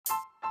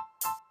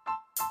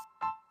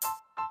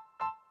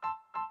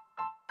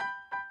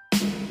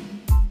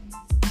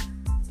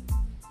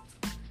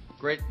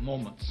Great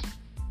moments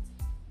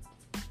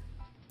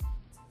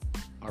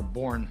are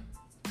born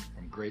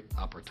from great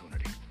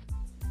opportunity.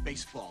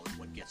 Baseball is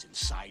what gets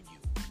inside you.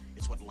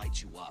 It's what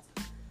lights you up.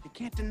 You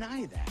can't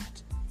deny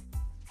that.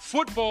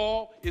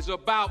 Football is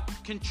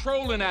about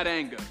controlling that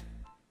anger,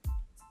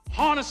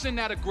 harnessing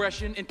that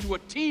aggression into a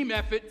team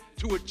effort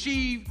to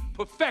achieve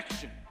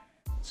perfection.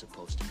 It's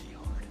supposed to be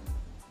hard.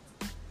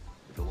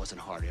 If it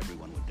wasn't hard,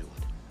 everyone would do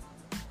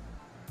it.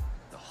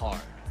 The hard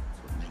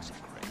is what makes it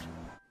great.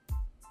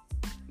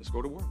 Let's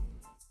go to work.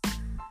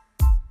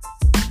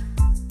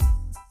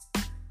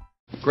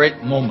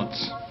 Great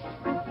moments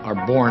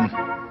are born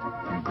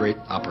from great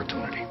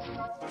opportunity.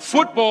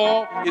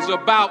 Football is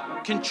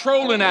about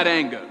controlling that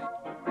anger,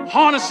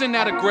 harnessing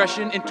that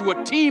aggression into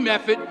a team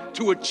effort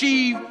to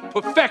achieve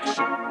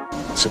perfection.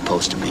 It's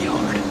supposed to be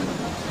hard.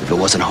 If it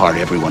wasn't hard,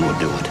 everyone would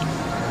do it.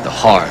 The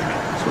hard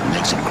is what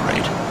makes it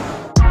great.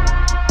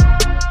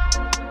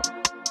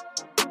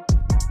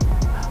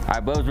 All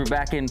right, Bubs, we're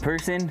back in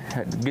person.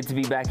 Good to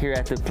be back here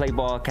at the Play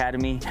Ball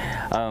Academy.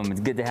 It's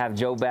good to have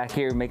Joe back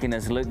here making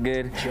us look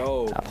good.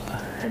 Joe,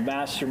 the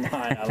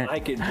mastermind. I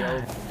like it, Joe.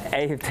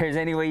 Hey, if there's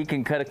any way you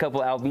can cut a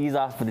couple lbs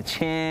off of the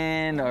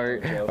chin or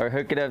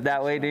hook it up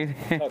that way, dude.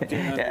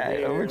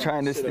 Yeah, we're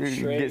trying to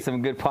get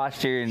some good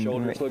posture and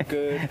shoulders look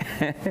good.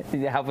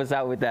 Help us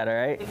out with that, all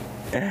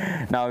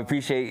right? No, we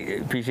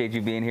appreciate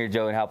you being here,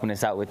 Joe, and helping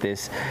us out with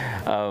this.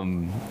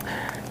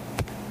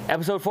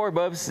 Episode 4,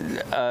 Bubs,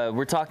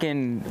 we're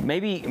talking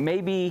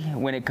maybe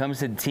when it comes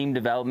to team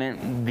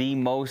development, the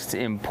most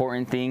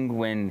important thing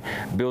when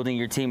building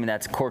your team, and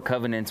that's core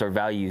covenants or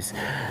values.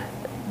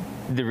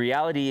 The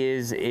reality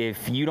is,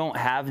 if you don't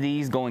have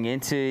these going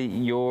into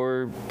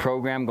your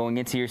program, going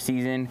into your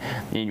season,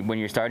 when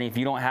you're starting, if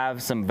you don't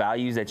have some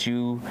values that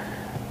you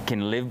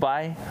can live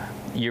by,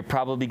 you're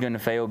probably going to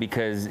fail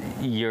because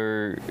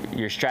your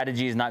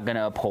strategy is not going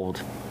to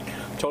uphold.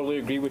 Totally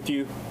agree with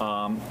you.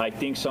 I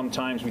think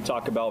sometimes we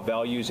talk about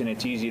values and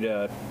it's easy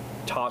to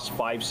toss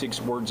 5-6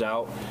 words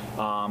out.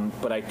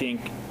 But I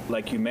think,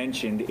 like you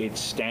mentioned, it's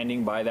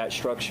standing by that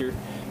structure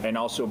and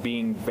also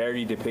being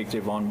very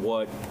depictive on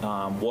what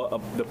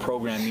the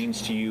program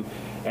means to you.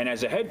 And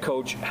as a head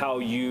coach, how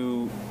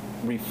you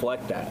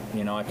reflect that.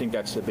 I think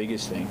that's the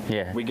biggest thing.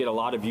 Yeah. We get a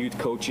lot of youth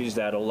coaches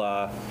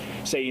that'll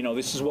say,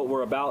 this is what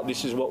we're about,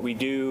 this is what we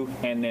do,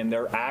 and then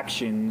their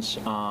actions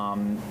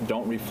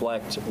don't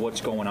reflect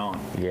what's going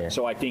on. Yeah.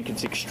 So I think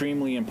it's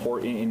extremely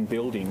important in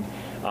building.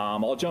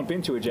 I'll jump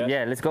into it, Jeff.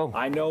 Yeah, let's go.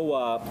 I know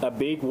a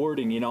big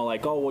wording,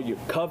 like, oh, well, your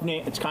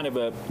covenant, it's kind of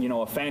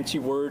a fancy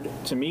word.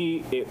 To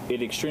me,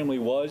 it extremely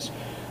was.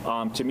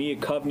 To me, a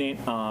covenant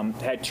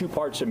had 2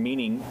 parts of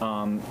meaning.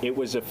 It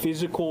was a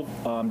physical,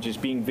 just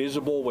being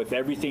visible with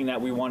everything that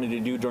we wanted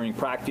to do during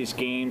practice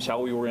games, how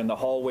we were in the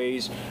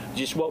hallways,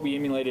 just what we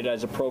emulated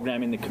as a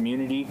program in the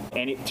community.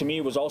 And to me,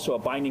 it was also a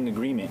binding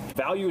agreement.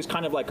 Value is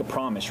kind of like a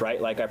promise, right?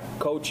 Like,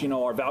 Coach,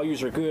 our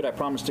values are good. I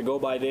promise to go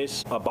by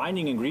this. A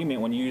binding agreement,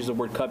 when you use the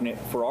word covenant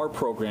for our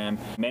program,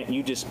 meant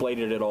you displayed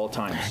it at all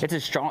times.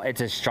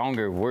 It's a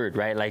stronger word,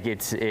 right? Like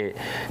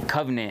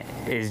covenant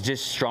is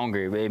just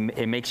stronger.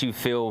 It makes you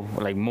feel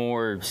like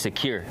more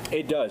secure.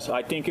 It does.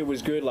 I think it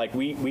was good. Like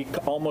we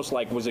almost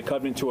like was a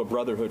covenant to a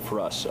brotherhood for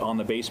us on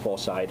the baseball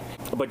side.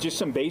 But just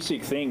some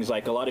basic things,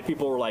 like a lot of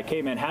people were like,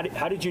 hey man,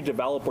 how did you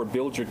develop or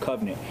build your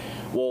covenant?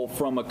 Well,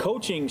 from a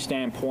coaching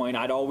standpoint,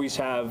 I'd always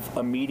have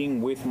a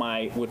meeting with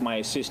my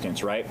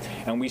assistants, right?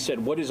 And we said,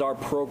 what does our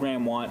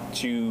program want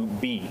to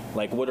be?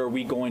 Like, what are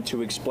we going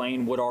to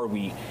explain? What are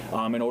we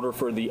in order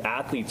for the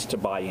athletes to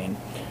buy in?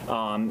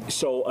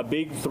 So a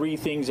big 3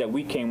 things that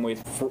we came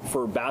with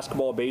for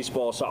basketball,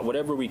 baseball, soccer,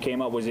 whatever we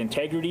came up was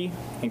integrity,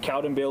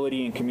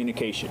 accountability, and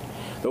communication.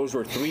 Those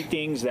were 3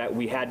 things that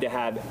we had to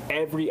have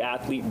every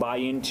athlete buy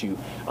into.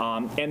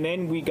 And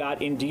then we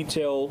got in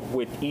detail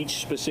with each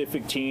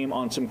specific team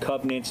on some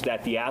covenants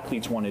that the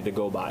athletes wanted to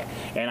go by.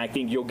 And I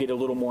think you'll get a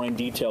little more in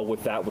detail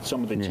with that with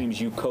some of the teams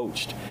you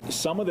coached.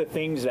 Some of the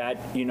things that,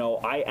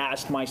 I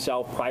asked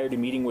myself prior to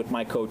meeting with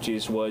my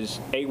coaches was,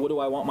 hey, what do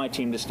I want my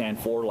team to stand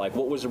for? Like,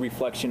 what was a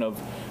reflection of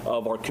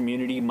our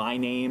community, my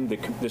name,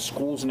 the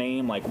school's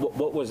name? Like,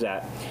 what was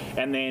that?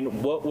 And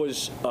then what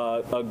was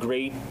a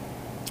great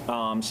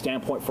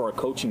standpoint for our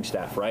coaching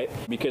staff, right?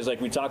 Because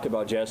like we talk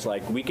about, Jess,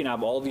 like we can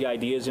have all the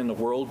ideas in the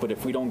world, but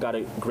if we don't got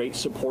a great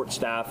support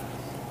staff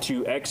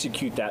to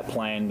execute that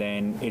plan,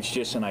 then it's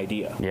just an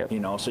idea.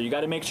 Yep. So you got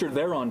to make sure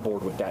they're on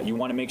board with that. You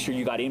want to make sure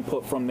you got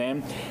input from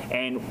them.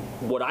 And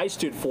what I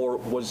stood for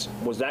was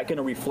that going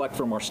to reflect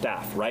from our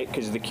staff, right?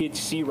 Because the kids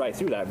see right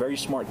through that. Very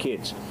smart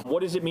kids.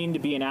 What does it mean to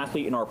be an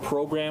athlete in our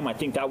program? I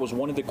think that was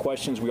one of the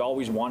questions we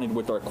always wanted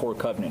with our core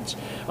covenants.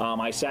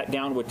 I sat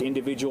down with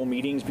individual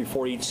meetings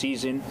before each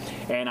season,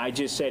 and I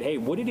just said, hey,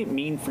 what did it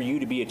mean for you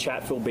to be a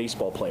Chatfield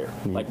baseball player?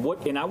 Mm-hmm. Like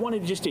what? And I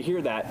wanted just to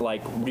hear that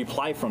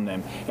reply from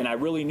them. And I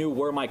really knew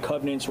where my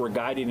covenants were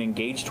guided and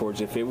engaged towards.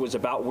 If it was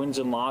about wins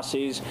and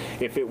losses,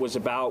 if it was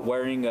about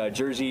wearing a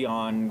jersey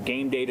on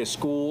game day to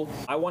school,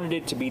 I wanted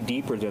it to be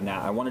deeper than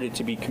that. I wanted it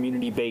to be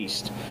community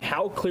based.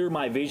 How clear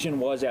my vision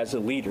was as a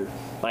leader.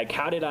 Like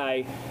how did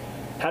I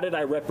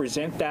I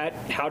represent that?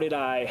 How did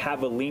I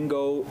have a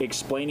lingo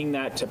explaining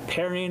that to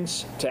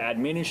parents, to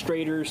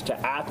administrators, to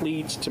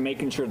athletes, to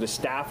making sure the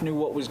staff knew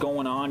what was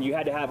going on? You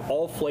had to have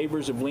all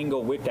flavors of lingo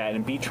with that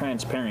and be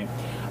transparent.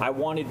 I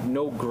wanted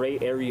no gray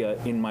area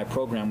in my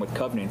program with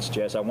Covenants,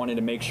 Jess. I wanted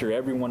to make sure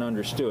everyone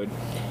understood.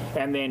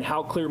 And then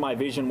how clear my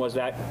vision was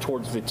that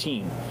towards the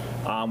team.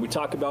 We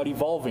talk about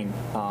evolving.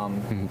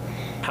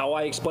 How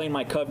I explained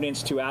my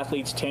covenants to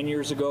athletes 10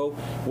 years ago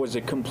was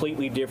a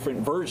completely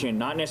different version.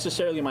 Not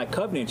necessarily my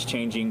covenants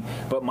changing,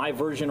 but my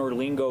version or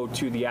lingo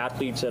to the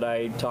athletes that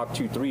I talked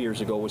to 3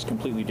 years ago was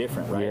completely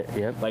different, right? Yeah,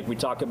 yep. Like we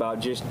talk about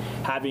just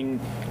having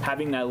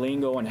that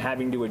lingo and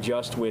having to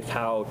adjust with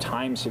how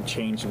times have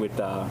changed with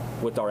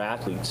our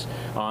athletes.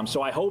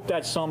 So I hope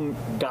that's some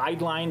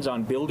guidelines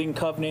on building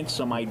covenants,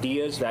 some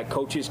ideas that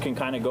coaches can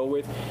kind of go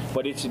with,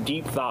 but it's a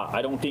deep thought.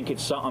 I don't think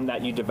it's something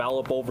that you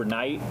develop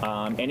overnight,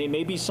 and it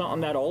may be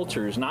something that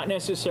alters, not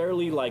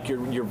necessarily like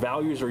your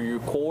values or your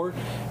core,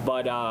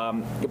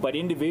 but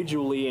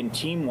individually and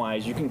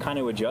team-wise, you can kind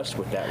of adjust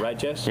with that, right,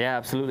 Jess? Yeah,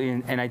 absolutely.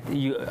 And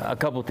a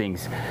couple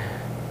things.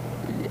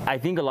 I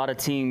think a lot of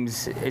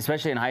teams,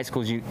 especially in high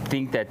schools, you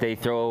think that they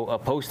throw a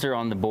poster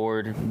on the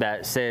board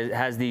that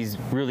has these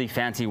really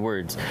fancy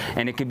words,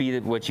 and it could be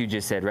what you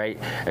just said, right?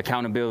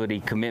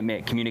 Accountability,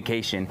 commitment,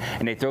 communication,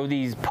 and they throw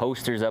these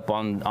posters up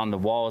on the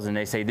walls, and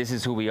they say this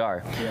is who we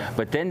are. Yeah.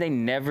 But then they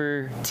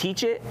never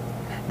teach it,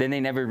 then they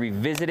never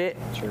revisit it,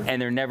 sure.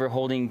 And they're never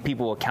holding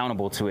people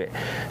accountable to it.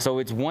 So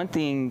it's one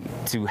thing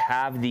to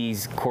have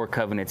these core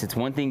covenants. It's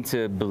one thing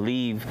to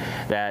believe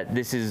that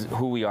this is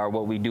who we are,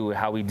 what we do,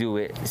 how we do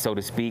it, so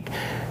to speak.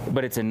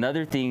 But it's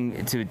another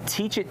thing to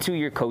teach it to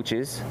your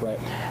coaches, right.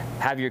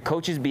 Have your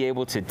coaches be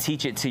able to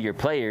teach it to your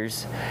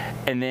players,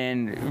 and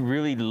then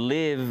really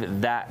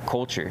live that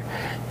culture.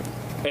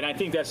 And I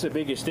think that's the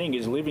biggest thing,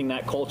 is living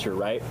that culture,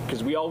 right?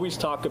 Because we always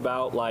talk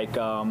about, like,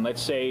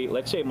 let's say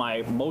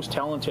my most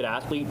talented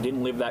athlete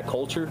didn't live that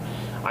culture.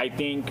 I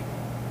think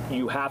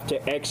you have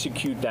to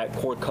execute that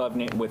core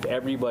covenant with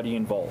everybody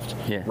involved,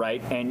 yeah.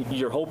 Right? And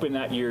you're hoping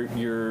that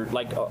you're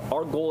like,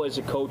 our goal as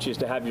a coach is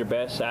to have your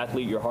best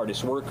athlete, your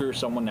hardest worker,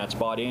 someone that's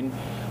bought in.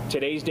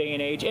 Today's day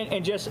and age,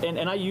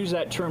 and I use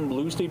that term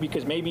loosely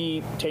because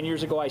maybe 10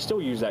 years ago I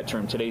still use that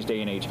term, today's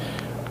day and age.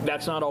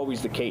 That's not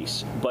always the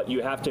case, but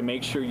you have to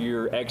make sure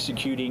you're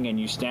executing and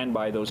you stand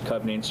by those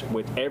covenants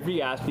with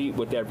every athlete,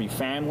 with every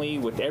family,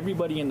 with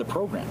everybody in the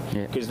program.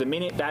 Because the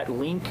minute that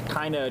link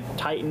kind of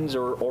tightens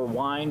or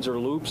winds or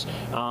loops,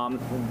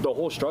 the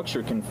whole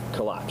structure can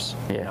collapse.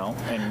 Yeah. You know,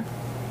 and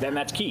then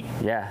that's key.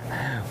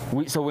 Yeah.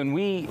 So when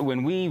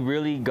we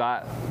really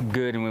got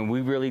good and when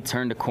we really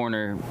turned a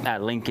corner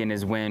at Lincoln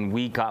is when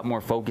we got more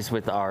focused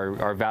with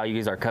our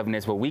values, our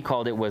covenants. What we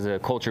called it was a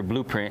culture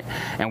blueprint,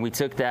 and we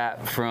took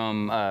that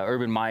from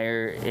Urban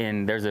Meyer.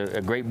 And there's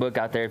a great book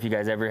out there if you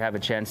guys ever have a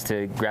chance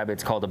to grab it.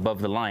 It's called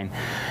Above the Line,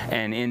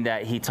 and in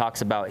that he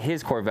talks about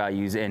his core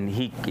values, and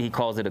he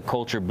calls it a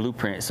culture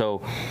blueprint.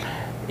 So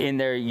in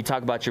there you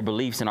talk about your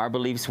beliefs, and our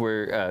beliefs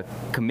were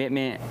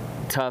commitment,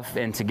 tough,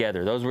 and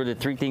together. Those were the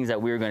three things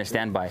that we were going to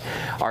stand by.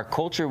 Our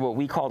culture, what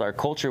we called our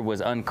culture, was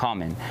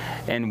uncommon,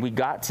 and we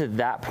got to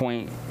that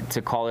point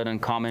to call it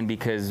uncommon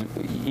because,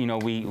 you know,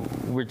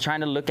 we're trying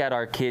to look at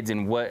our kids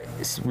and what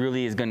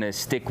really is going to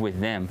stick with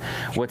them,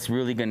 what's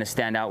really going to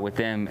stand out with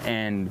them.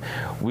 And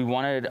we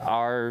wanted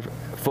our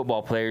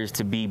football players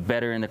to be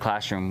better in the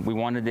classroom. We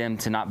wanted them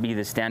to not be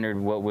the standard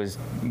what was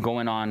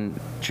going on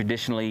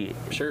traditionally,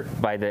 sure,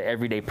 by the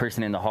everyday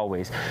person in the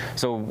hallways.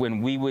 So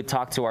when we would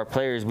talk to our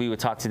players, we would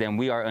talk to them,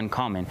 we are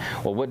uncommon.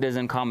 Well, what does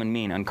uncommon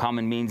mean?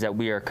 Uncommon means that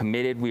we are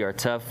committed, we are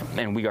tough,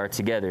 and we are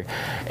together.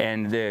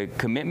 And the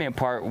commitment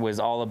part was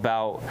all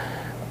about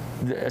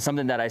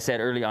something that I said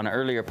early on an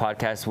earlier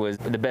podcast, was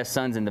the best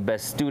sons and the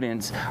best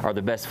students are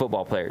the best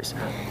football players.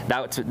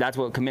 That's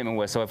what commitment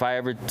was. So if I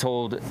ever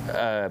told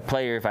a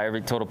player,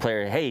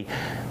 hey,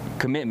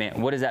 commitment,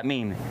 what does that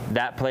mean?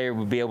 That player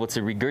would be able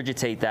to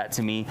regurgitate that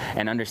to me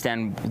and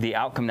understand the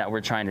outcome that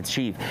we're trying to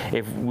achieve.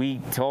 If we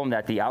told them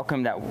that the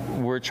outcome that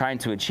we're trying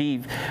to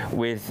achieve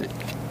with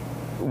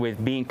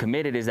being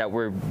committed is that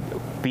we're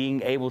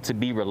being able to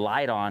be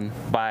relied on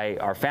by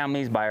our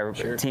families, by our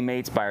sure.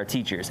 teammates, by our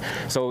teachers.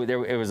 So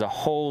it was a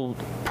whole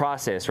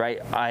process, right?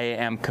 I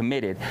am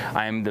committed.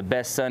 I am the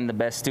best son, the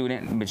best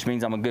student, which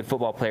means I'm a good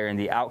football player, and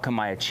the outcome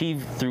I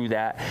achieve through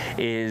that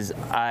is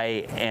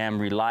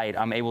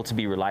I'm able to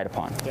be relied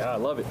upon. Yeah, I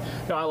love it.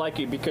 No, I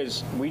like it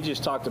because we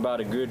just talked about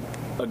a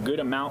good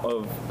amount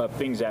of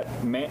things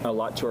that meant a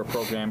lot to our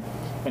program,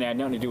 and it had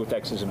nothing to do with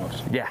X's and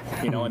O's. Yeah.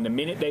 You know, and the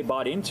minute they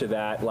bought into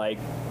that, like,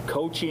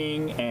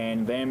 coaching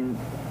and them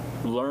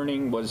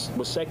learning was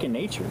second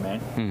nature, man.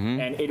 Mm-hmm.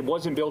 And it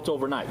wasn't built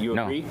overnight. You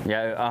agree?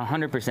 Yeah,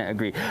 100%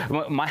 agree.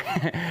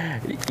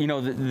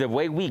 The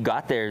way we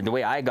got there, the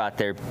way I got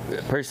there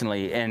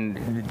personally,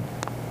 and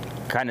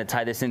kind of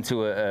tie this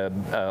into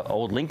a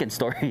old Lincoln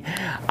story.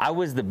 I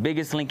was the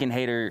biggest Lincoln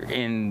hater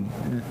in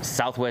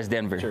Southwest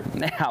Denver. Sure.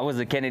 I was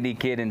a Kennedy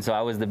kid, and so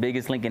I was the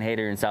biggest Lincoln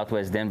hater in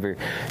Southwest Denver.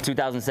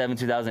 2007,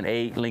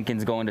 2008,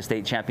 Lincoln's going to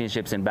state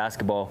championships in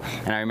basketball,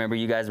 and I remember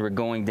you guys were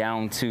going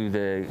down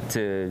to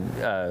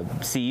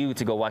CU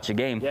to go watch a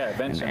game. Yeah,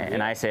 Benson.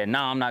 And I said, no,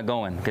 I'm not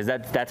going, because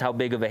that's how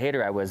big of a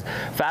hater I was.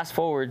 Fast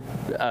forward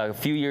a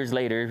few years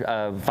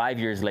later, 5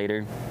 years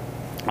later,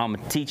 I'm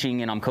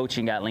teaching and I'm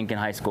coaching at Lincoln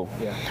High School.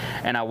 Yeah.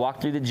 And I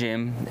walked through the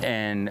gym,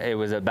 and it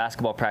was a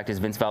basketball practice.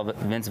 Vince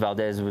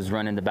Valdez was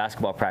running the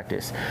basketball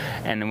practice.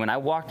 And when I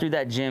walked through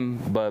that gym,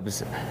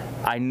 Bubs,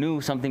 I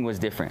knew something was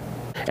different.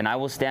 And I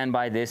will stand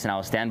by this, and I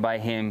will stand by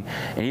him.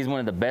 And he's one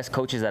of the best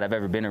coaches that I've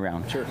ever been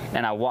around. Sure.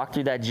 And I walked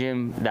through that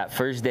gym that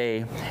first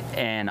day,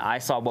 and I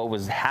saw what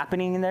was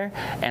happening in there,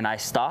 and I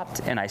stopped,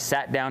 and I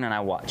sat down, and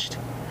I watched.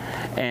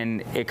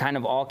 And it kind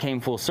of all came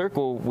full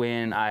circle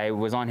when I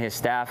was on his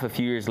staff a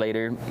few years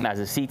later as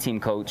a C-team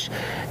coach,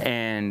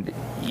 and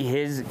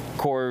his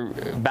core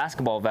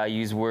basketball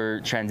values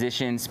were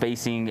transition,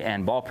 spacing,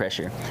 and ball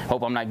pressure.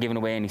 Hope I'm not giving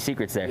away any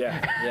secrets there.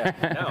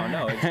 Yeah.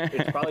 No,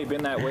 it's probably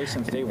been that way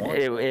since day one.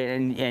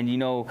 And you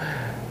know,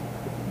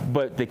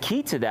 but the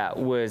key to that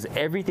was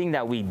everything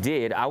that we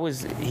did.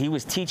 He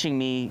was teaching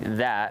me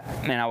that,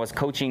 and I was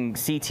coaching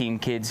C-team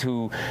kids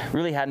who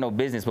really had no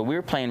business, but we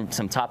were playing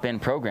some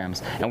top-end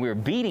programs, and we were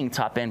beating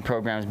top-end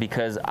programs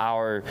because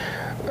our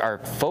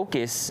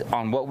focus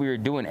on what we were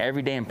doing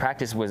every day in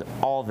practice was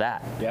all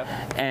that. Yep.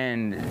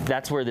 And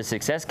that's where the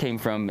success came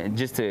from. And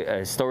just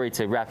a story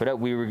to wrap it up,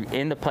 we were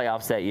in the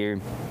playoffs that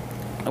year.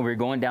 We were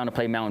going down to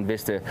play Mountain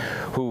Vista,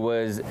 who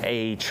was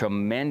a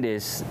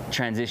tremendous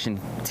transition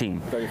team.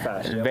 Very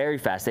fast. Yep. Very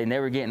fast. And they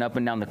were getting up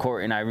and down the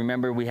court. And I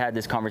remember we had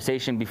this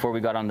conversation before we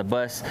got on the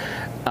bus.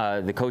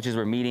 The coaches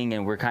were meeting,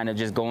 and we're kind of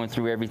just going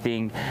through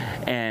everything.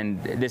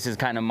 And this is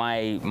kind of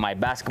my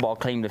basketball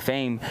claim to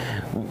fame.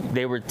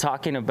 They were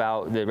talking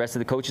about, the rest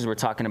of the coaches were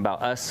talking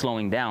about us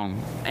slowing down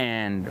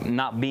and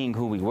not being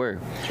who we were.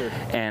 Sure.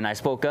 And I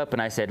spoke up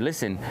and I said,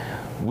 listen,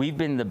 we've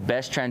been the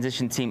best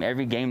transition team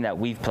every game that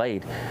we've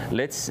played.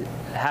 Let's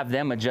have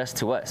them adjust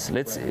to us.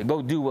 Let's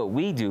go do what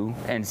we do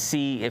and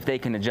see if they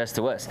can adjust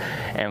to us.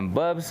 And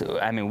Bubs,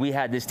 I mean, we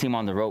had this team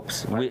on the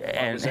ropes.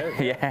 I was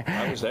there. Yeah.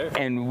 I was there.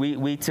 And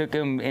we took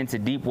them into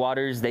deep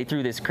waters. They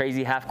threw this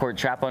crazy half-court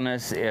trap on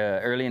us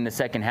early in the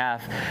second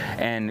half.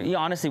 And you know,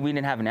 honestly, we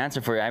didn't have an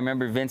answer for it. I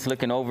remember Vince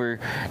looking over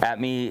at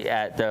me,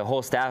 at the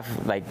whole staff,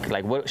 like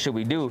what should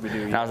we do?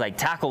 And I was like,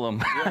 tackle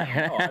them.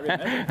 Yeah, no, I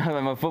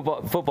remember. My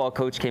football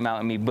coach came out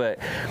at me, but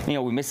you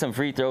know, we missed some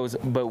free throws,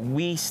 but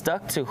we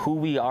stuck to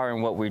who we are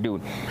and what we're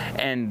doing.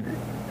 And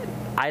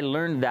I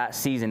learned that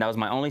season. That was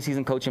my only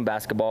season coaching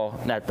basketball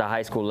at the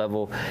high school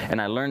level,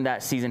 and I learned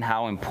that season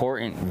how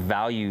important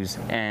values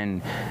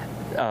and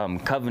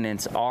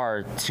covenants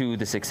are to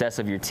the success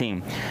of your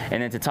team.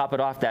 And then to top it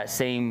off, that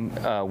same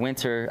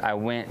winter, I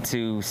went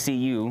to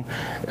CU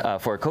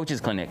for a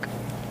coaches clinic.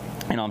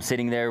 And I'm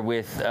sitting there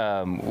with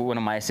one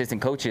of my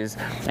assistant coaches,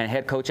 and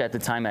head coach at the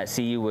time at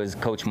CU was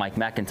Coach Mike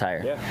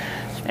McIntyre. Yeah.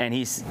 And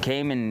he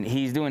came and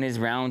he's doing his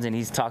rounds and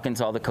he's talking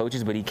to all the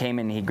coaches, but he came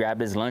in and he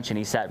grabbed his lunch and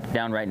he sat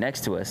down right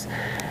next to us.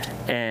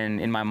 And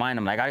in my mind,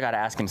 I'm like, I gotta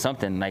ask him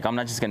something. Like, I'm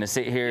not just gonna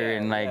sit here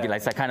and like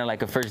it's like kind of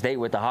like a first date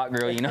with a hot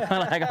girl, you know?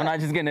 Like, I'm not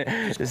just gonna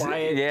just like,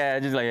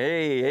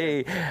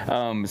 hey.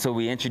 So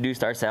we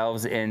introduced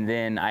ourselves, and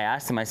then I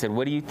asked him, I said,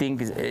 what do you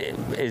think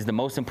is the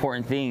most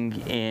important thing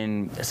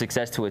in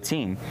success to a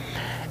team?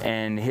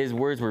 And his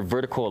words were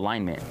vertical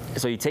alignment.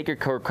 So you take your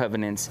core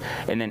covenants,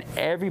 and then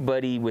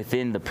everybody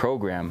within the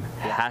program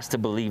has to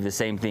believe the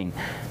same thing.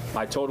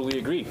 I totally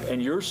agree.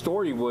 And your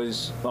story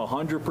was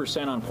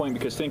 100% on point,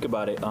 because think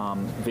about it.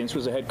 Vince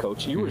was a head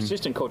coach. You were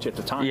assistant coach at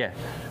the time. Yeah.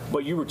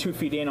 But you were 2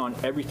 feet in on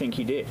everything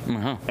he did.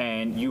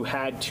 And you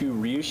had to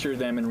reassure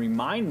them and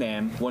remind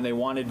them when they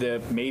wanted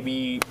to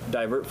maybe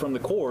divert from the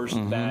course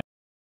that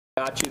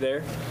got you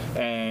there,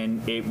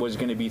 and it was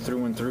going to be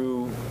through and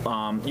through.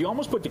 You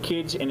almost put the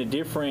kids in a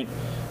different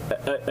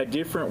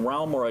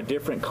realm or a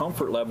different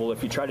comfort level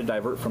if you try to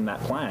divert from that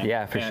plan.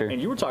 Yeah, for sure. And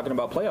you were talking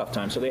about playoff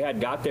time, so they had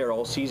got there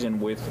all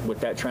season with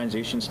that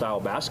transition style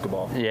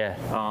basketball. Yeah.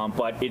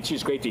 But it's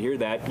just great to hear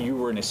that you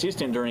were an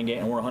assistant during it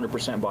and were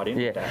 100% bought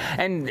into Yeah, that.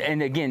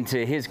 and again,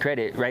 to his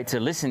credit, right, to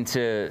listen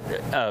to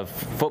a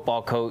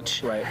football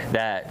coach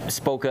that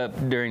spoke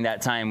up during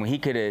that time when he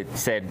could have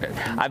said,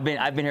 I've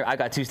been here, I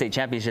got 2 state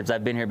championships,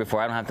 I've been here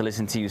before, I don't have to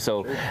listen to you.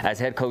 So as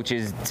head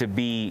coaches, to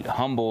be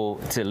humble,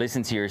 to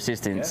listen to your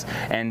assistants,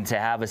 and to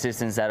have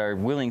assistants that are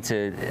willing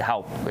to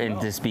help and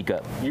to speak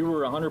up. You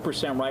were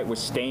 100% right with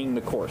staying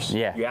the course.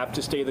 Yeah. You have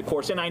to stay the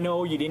course. And I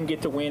know you didn't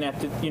get to win at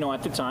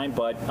the time,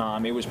 but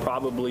it was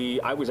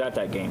probably, I was at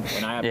that game,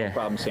 and I have no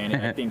problem saying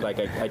it. I think, like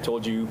I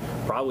told you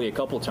probably a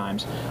couple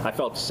times, I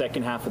felt the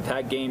second half of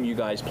that game you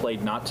guys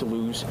played not to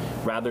lose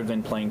rather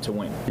than playing to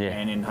win. Yeah.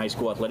 And in high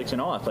school athletics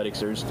and all athletics,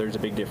 there's a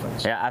big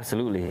difference. Yeah,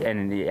 absolutely.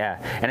 And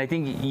and I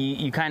think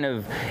you kind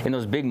of, in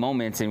those big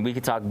moments, and we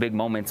could talk big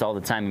moments all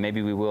the time, and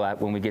maybe we will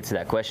when we get to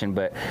that question,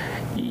 but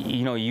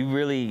you know, you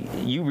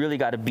really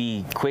got to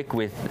be quick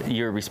with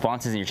your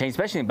responses and your change,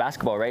 especially in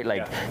basketball, right?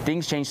 Like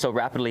things change so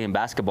rapidly in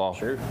basketball.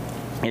 Sure.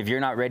 If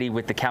you're not ready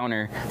with the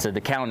counter to the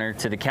counter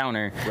to the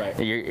counter, right,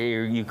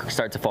 you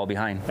start to fall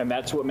behind. And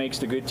that's what makes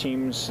the good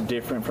teams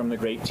different from the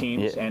great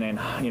teams. Yeah. And in,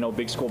 you know,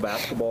 big school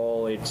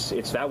basketball, it's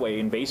that way.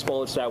 In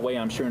baseball, it's that way.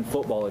 I'm sure in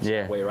football, it's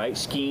that way, right?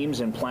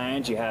 Schemes and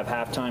plans. You have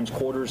half times,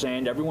 quarters,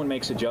 and everyone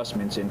makes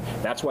adjustments, and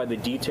that's why the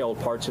detailed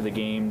parts of the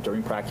game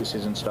during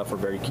practices and stuff are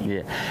very key.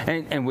 Yeah,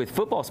 and with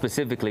football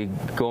specifically,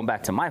 going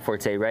back to my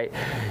forte, right?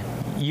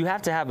 You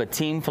have to have a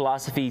team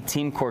philosophy,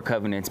 team core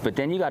covenants, but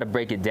then you got to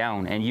break it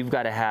down, and you've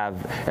got to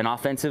have an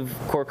offensive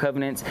core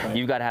covenants. Right.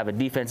 You've got to have a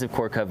defensive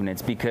core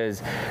covenants,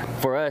 because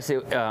for us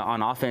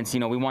on offense, you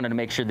know, we wanted to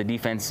make sure the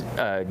defense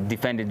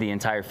defended the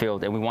entire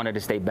field, and we wanted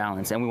to stay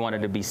balanced, and we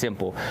wanted to be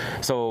simple.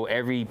 So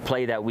every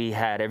play that we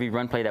had, every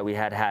run play that we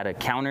had a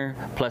counter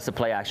plus a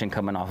play action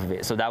coming off of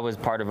it. So that was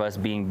part of us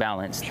being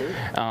balanced. Sure.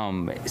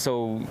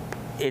 So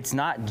it's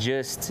not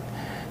just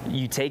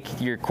you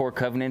take your core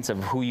covenants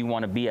of who you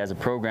want to be as a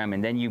program,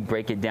 and then you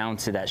break it down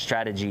to that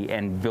strategy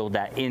and build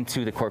that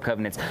into the core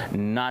covenants,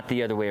 not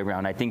the other way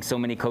around. I think so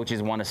many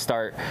coaches want to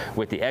start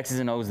with the X's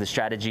and O's, the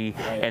strategy,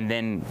 right, and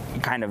then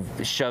kind of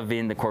shove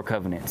in the core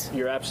covenants.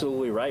 You're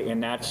absolutely right,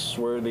 and that's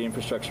where the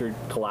infrastructure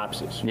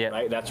collapses. Yep.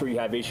 Right? That's where you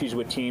have issues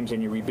with teams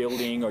and you're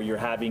rebuilding, or you're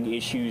having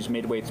issues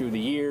midway through the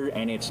year,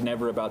 and it's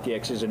never about the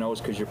X's and O's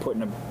because you're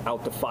putting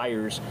out the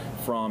fires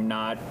from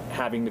not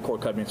having the core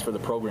covenants for the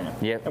program.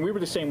 Yep. And we were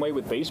the same way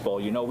with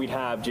baseball. You know, we'd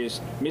have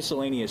just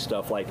miscellaneous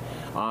stuff like,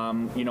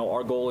 you know,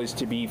 our goal is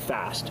to be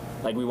fast.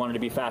 Like, we wanted to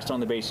be fast on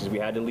the bases. We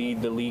had to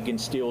lead the league in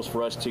steals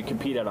for us to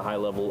compete at a high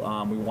level.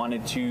 We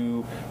wanted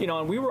to, you know,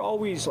 and we were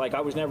always like,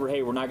 I was never,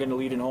 hey, we're not going to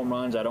lead in home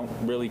runs. I don't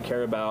really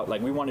care about,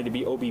 like, we wanted to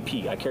be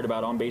OBP. I cared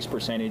about on-base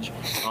percentage.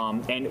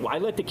 And I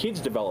let the kids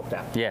develop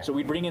that. Yeah. So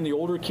we'd bring in the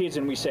older kids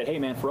and we said, hey,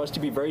 man, for us to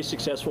be very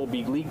successful,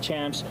 be league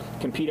champs,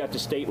 compete at the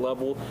state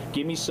level,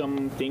 give me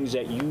some things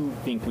that you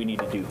think we need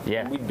to do.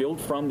 Yeah. And we'd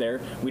build from there.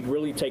 We'd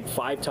really take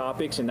 5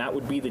 topics, and that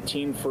would be the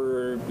team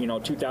for, you know,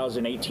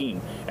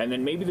 2018. And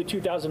then maybe the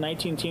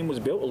 2019 team was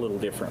built a little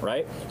different,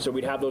 right? So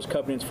we'd have those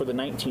covenants for the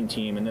 19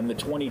 team and then the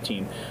 20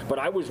 team. But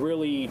I was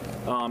really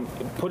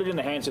put it in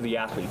the hands of the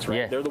athletes, right?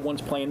 Yeah. They're the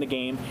ones playing the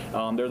game.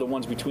 They're the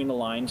ones between the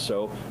lines.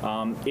 So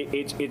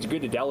it's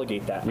good to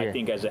delegate that, yeah, I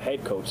think, as a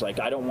head coach.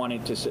 Like, I don't want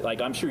it to, like,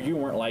 I'm sure you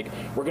weren't like,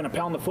 we're going to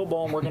pound the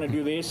football and we're going to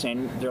do this.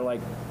 And they're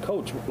like,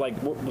 coach, like,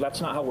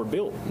 that's not how we're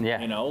built.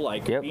 Yeah. You know,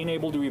 like, yep, being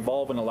able to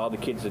evolve and allow the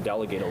kids to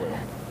delegate a little.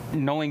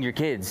 Knowing your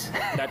kids.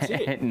 That's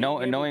it.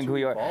 Knowing who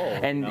you are.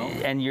 Evolve, and you know?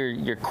 and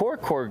your core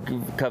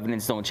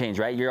covenants don't change,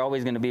 right? You're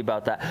always going to be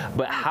about that.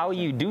 But how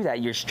you do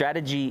that, your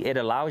strategy, it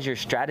allows your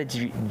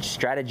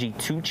strategy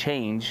to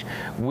change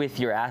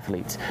with your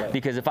athletes. Right.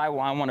 Because if I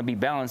want to be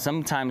balanced,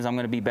 sometimes I'm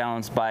going to be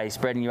balanced by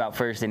spreading you out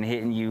first and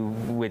hitting you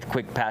with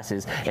quick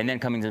passes and then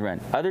coming to the run.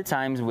 Other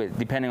times,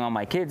 depending on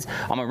my kids,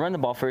 I'm going to run the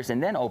ball first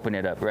and then open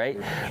it up, right?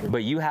 Sure.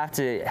 But you have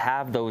to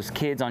have those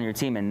kids on your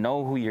team and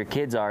know who your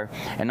kids are,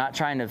 and not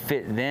trying to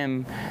fit them,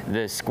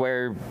 the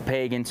square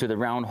peg into the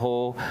round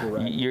hole.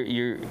 Right.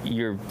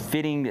 You're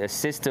fitting a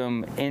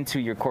system into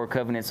your core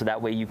covenant, so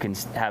that way you can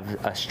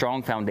have a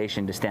strong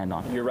foundation to stand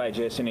on. You're right,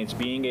 Jason. It's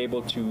being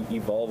able to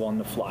evolve on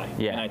the fly.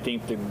 Yeah. And I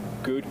think the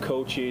good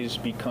coaches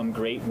become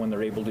great when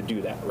they're able to do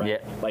that, right? Yeah.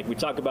 Like, we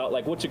talk about,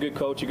 like, what's a good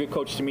coach? A good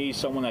coach to me is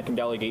someone that can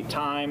delegate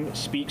time,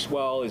 speaks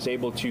well, is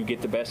able to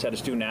get the best out of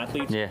student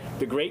athletes. Yeah.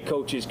 The great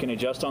coaches can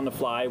adjust on the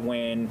fly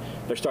when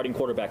their starting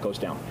quarterback goes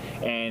down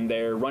and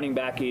their running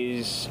back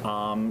is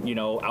you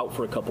know, out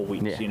for a couple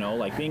weeks. Yeah. You know,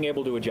 like, being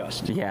able to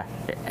adjust. Yeah,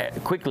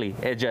 quickly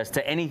adjust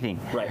to anything.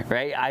 Right.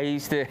 Right. I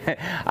used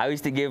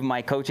to give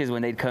my coaches,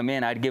 when they'd come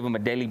in, I'd give them a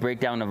daily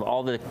breakdown of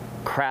all the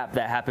crap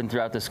that happened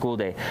throughout the school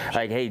day.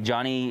 Like, hey,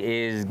 Johnny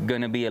is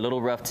gonna be a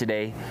little rough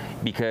today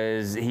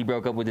because he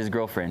broke up with his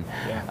girlfriend.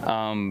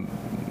 Yeah.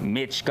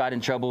 Mitch got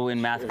in trouble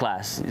in math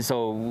class,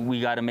 so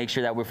we got to make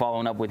sure that we're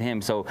following up with him.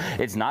 So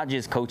it's not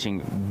just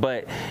coaching,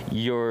 but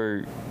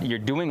you're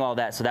doing all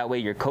that so that way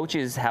your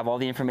coaches have all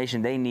the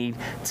information they need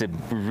to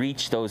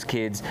reach those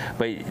kids.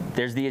 But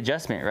there's the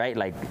adjustment, right?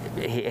 Like,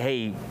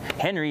 hey,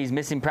 Henry's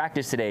missing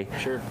practice today.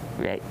 Sure.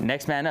 Right.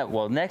 Next man up.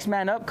 Well, next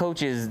man up,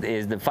 coach, is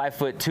the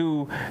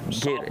 5'2"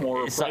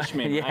 sophomore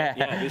freshman. Yeah. Right?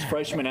 Yeah, this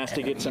freshman has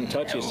to get some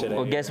touches today.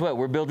 Well, guess what?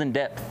 We're building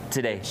depth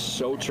today.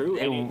 So true.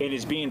 And it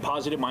is being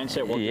positive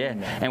mindset.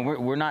 Yeah. And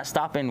we're not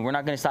stopping. We're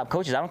not going to stop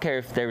coaches. I don't care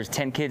if there was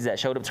 10 kids that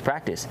showed up to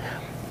practice.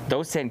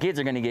 Those 10 kids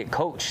are going to get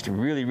coached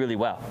really, really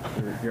well.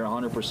 You're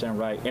 100%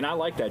 right. And I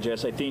like that,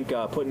 Jess. I think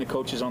putting the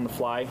coaches on the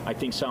fly, I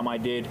think something I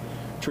did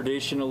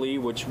traditionally,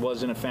 which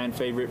wasn't a fan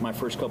favorite my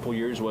first couple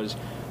years, was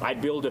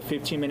I'd build a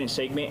 15-minute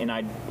segment and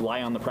I'd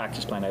lie on the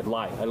practice plan. I'd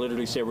lie. I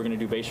literally say we're going to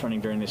do base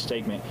running during this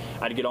segment.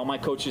 I'd get all my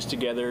coaches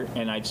together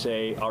and I'd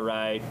say, all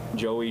right,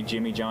 Joey,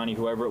 Jimmy, Johnny,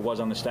 whoever it was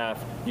on the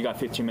staff, you got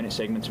 15-minute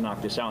segment to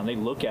knock this out. And they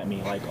look at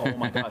me like, oh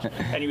my gosh.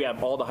 And you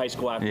have all the high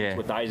school athletes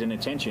with eyes and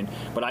attention.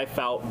 But I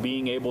felt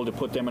being able to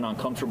put them in an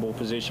uncomfortable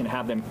position,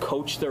 have them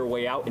coach their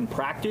way out in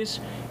practice,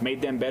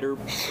 made them better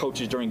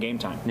coaches during game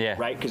time. Yeah.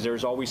 Right? Because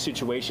there's always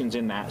situations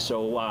in that.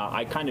 So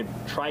I kind of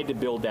tried to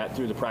build that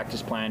through the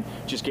practice plan,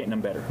 just getting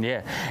them better.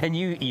 Yeah, and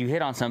you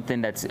hit on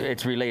something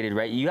it's related,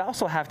 right? You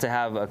also have to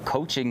have a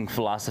coaching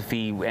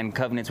philosophy and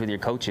covenants with your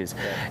coaches.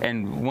 Yeah.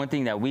 And one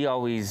thing that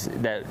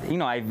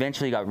I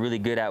eventually got really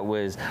good at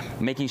was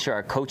making sure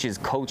our coaches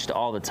coached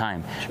all the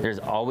time. Sure. There's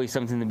always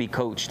something to be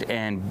coached,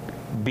 and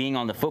being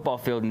on the football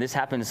field, and this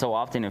happens so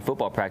often in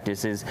football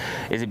practice, is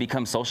it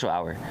becomes social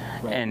hour.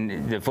 Right.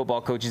 And the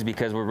football coaches,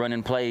 because we're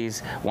running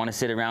plays, want to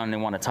sit around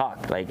and want to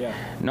talk.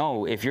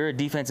 No, if you're a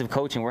defensive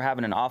coach and we're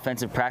having an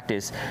offensive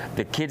practice,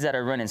 the kids that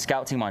are running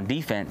scout team on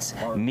defense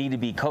need to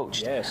be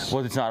coached. Yes.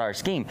 Well, it's not our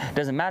scheme.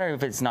 Doesn't matter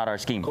if it's not our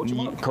scheme.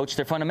 Coach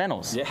their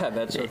fundamentals. Yeah,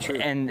 that's so true.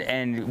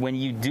 And when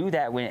you do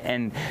that,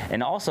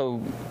 and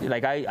also,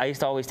 like I used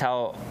to always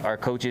tell our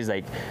coaches,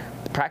 like,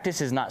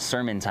 practice is not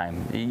sermon time.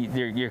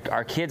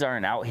 Our kids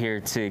aren't out here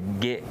to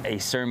get a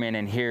sermon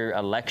and hear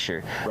a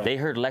lecture. Right. They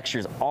heard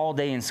lectures all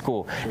day in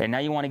school, and now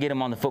you want to get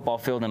them on the football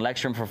field and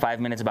lecture them for 5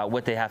 minutes about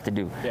what they have to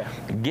do. Yeah.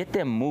 Get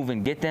them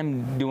moving, get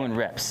them doing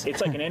reps.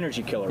 It's like an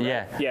energy killer, right?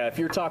 Yeah. Yeah, if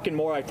you're talking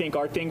more, I think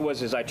our thing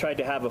was I tried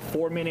to have a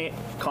 4-minute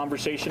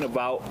conversation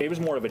about, it was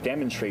more of a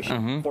demonstration.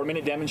 Mm-hmm.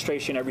 4-minute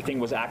demonstration, everything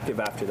was active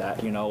after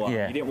that, You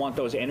didn't want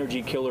those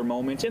energy killer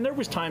moments, and there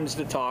was times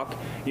to talk,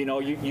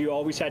 you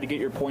always had to get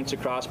your points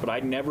across, but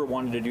I never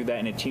wanted to do that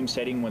in a team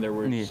setting when there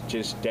was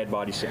just dead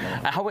bodies sitting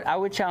around. I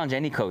would challenge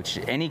any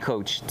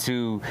coach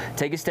to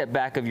take a step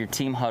back of your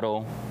team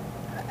huddle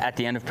at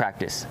the end of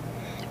practice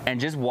and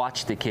just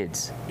watch the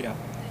kids. Yeah.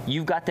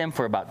 You've got them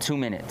for about 2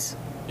 minutes.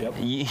 Yep.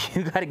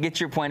 You got to get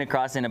your point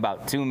across in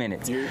about 2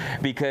 minutes,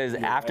 because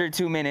after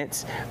 2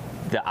 minutes,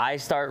 the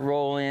eyes start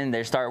rolling,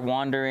 they start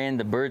wandering,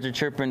 the birds are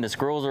chirping, the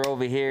squirrels are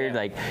over here. Yeah.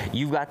 Like,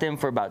 you've got them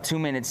for about 2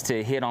 minutes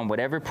to hit on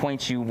whatever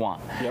points you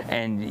want. Yep.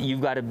 And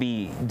you've got to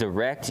be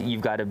direct.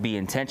 You've got to be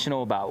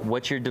intentional about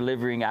what you're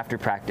delivering after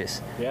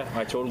practice. Yeah,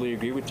 I totally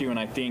agree with you, and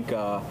I think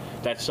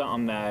that's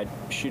something that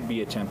should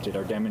be attempted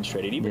or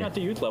demonstrated, even at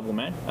the youth level,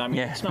 man. I mean,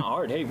 it's not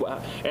hard. Hey,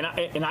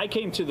 and I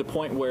came to the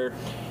point where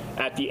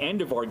at the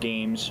end of our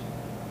games,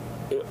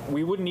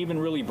 we wouldn't even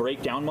really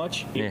break down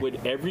much.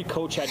 Every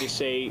coach had to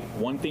say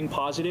one thing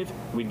positive.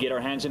 We'd get our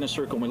hands in a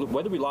circle.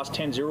 Whether we lost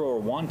 10-0 or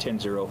won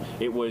 10-0,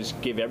 it was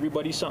give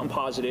everybody something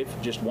positive,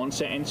 just one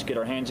sentence, get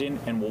our hands in,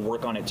 and we'll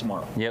work on it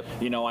tomorrow. Yep.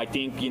 I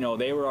think,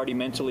 they were already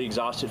mentally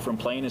exhausted from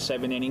playing a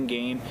 7-inning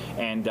game,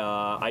 and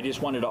I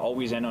just wanted to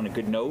always end on a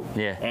good note.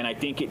 Yeah. And I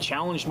think it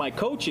challenged my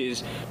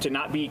coaches to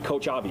not be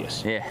coach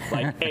obvious. Yeah.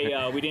 Like,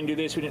 hey, we didn't do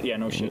this. We didn't. Yeah,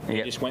 no shit.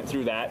 We just went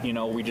through that.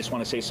 We just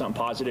want to say something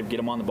positive, get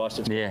them on the bus.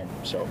 Let's go home.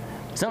 So.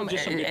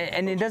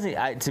 And it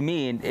doesn't. To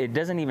me, it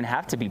doesn't even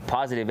have to be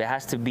positive. It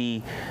has to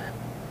be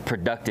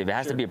productive. It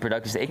has to be a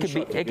productive.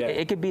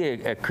 It could be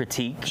a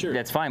critique. Sure.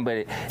 That's fine, but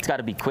it's got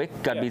to be quick.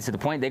 Got to be to the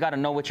point. They got to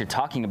know what you're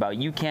talking about.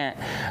 You can't.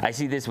 I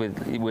see this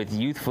with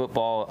youth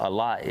football a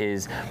lot.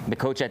 Is the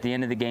coach at the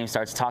end of the game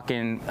starts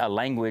talking a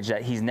language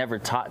that he's never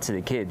taught to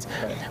the kids.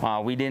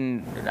 Right. We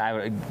didn't.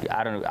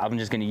 I don't know. I'm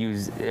just going to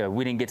use.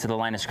 We didn't get to the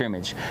line of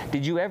scrimmage.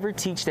 Did you ever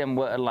teach them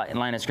what a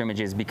line of scrimmage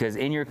is? Because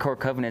in your core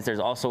covenants, there's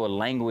also a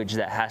language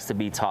that has to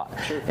be taught,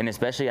 and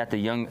especially at the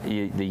young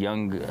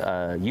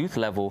youth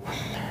level.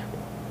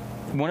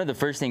 One of the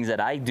first things that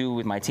I do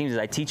with my teams is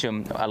I teach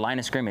them a line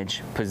of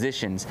scrimmage,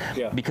 positions,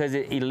 because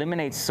it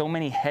eliminates so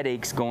many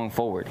headaches going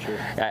forward. Sure.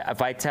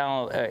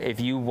 If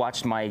you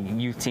watched my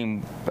youth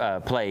team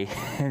play,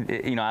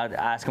 I'd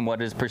ask them, what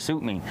does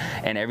pursuit mean?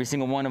 And every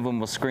single one of them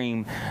will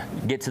scream,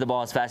 get to the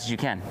ball as fast as you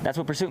can. That's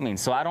what pursuit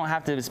means. So I don't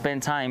have to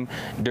spend time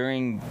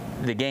during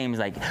the games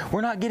like,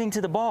 we're not getting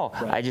to the ball.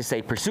 Right. I just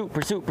say pursuit,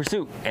 pursuit,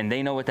 pursuit, and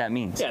they know what that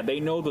means. Yeah, they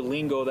know the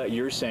lingo that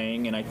you're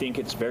saying, and I think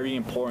it's very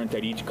important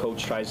that each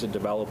coach tries to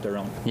develop their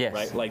own. Yes.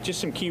 Right? Like just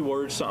some key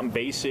words, something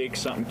basic,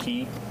 something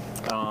key,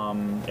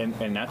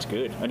 and that's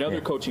good.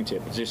 Another coaching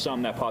tip is just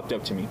something that popped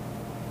up to me.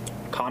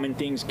 Common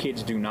things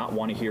kids do not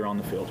want to hear on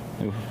the field.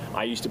 Ooh.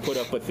 I used to put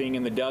up a thing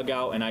in the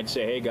dugout, and I'd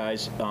say, hey,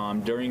 guys,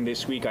 during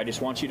this week, I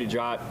just want you to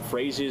jot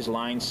phrases,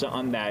 lines,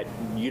 something that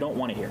you don't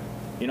want to hear.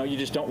 You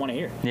just don't want to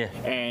hear. Yeah.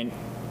 And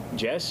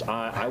Jess,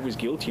 I was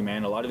guilty,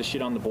 man. A lot of the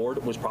shit on the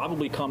board was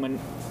probably coming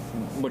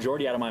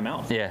majority out of my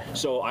mouth. Yeah.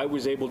 So I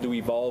was able to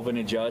evolve and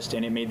adjust,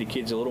 and it made the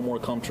kids a little more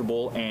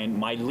comfortable. And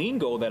my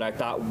lingo that I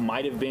thought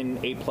might have been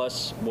A+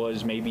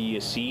 was maybe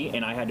a C,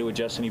 and I had to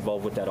adjust and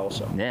evolve with that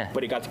also. Yeah.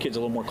 But it got the kids a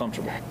little more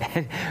comfortable.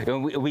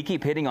 We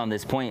keep hitting on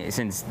this point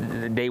since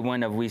day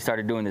one of we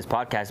started doing this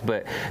podcast,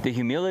 but the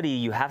humility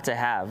you have to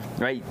have,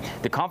 right?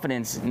 The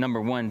confidence,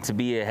 number one, to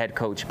be a head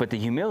coach, but the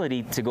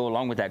humility to go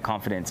along with that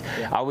confidence.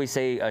 Yeah. I always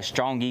say a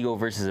strong ego ego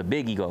versus a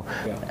big ego.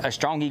 Yeah. A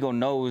strong ego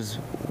knows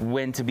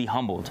when to be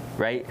humbled,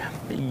 right?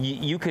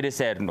 You could have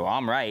said, no,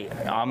 I'm right.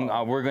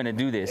 We're going to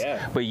do this.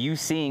 Yeah. But you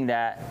seeing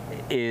that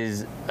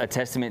is a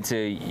testament to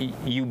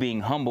you being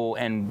humble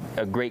and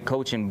a great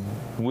coach and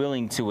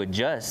willing to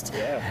adjust.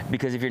 Yeah.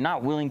 Because if you're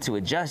not willing to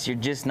adjust, you're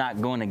just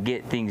not going to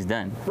get things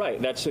done.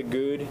 Right, that's a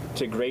good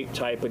to great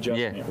type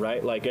adjustment,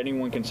 right? Like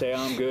anyone can say,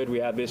 I'm good, we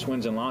have this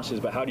wins and losses,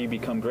 but how do you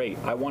become great?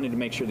 I wanted to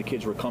make sure the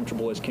kids were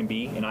comfortable as can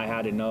be, and I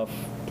had enough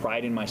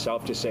pride in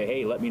myself to say,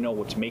 hey, let me know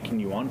what's making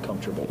you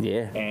uncomfortable.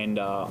 Yeah. And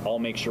I'll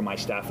make sure my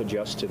staff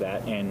adjusts to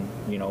that, and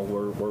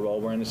we're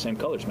all wearing the same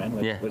colors, man.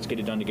 Let's get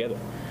it done together.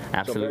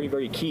 Absolutely. So very,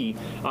 very key.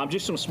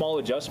 Just some small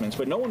adjustments,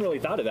 but no one really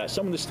thought of that.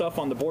 Some of the stuff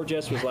on the board,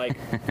 Jess, was like,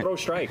 throw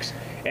strikes.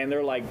 And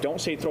they're like,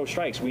 don't say throw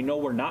strikes. We know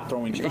we're not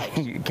throwing strikes.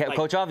 Like,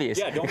 Coach Obvious.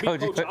 Yeah, don't be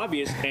Coach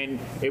Obvious. And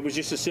it was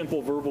just a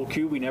simple verbal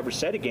cue we never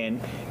said again,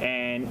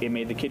 and it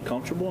made the kid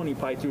comfortable, and he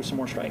probably threw some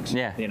more strikes.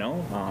 Yeah.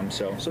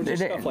 So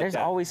just stuff like there's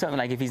that. always something,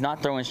 like if he's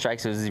not throwing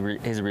strikes, is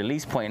his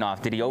release point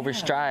off? Did he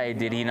overstride?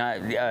 Did he not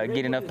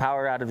get enough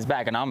power out of his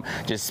back? And I'm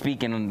just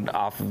speaking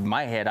off of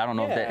my head. I don't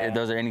know if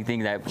those are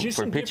anything that just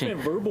for some pitching.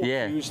 Different verbal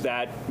cues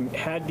that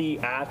had the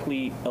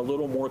athlete a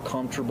little more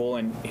comfortable,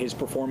 and his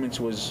performance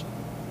was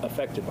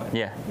affected by it.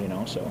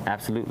 Yeah. So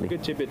absolutely.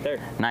 Good tidbit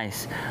there.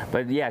 Nice.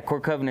 But yeah, core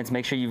covenants,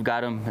 make sure you've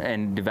got them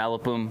and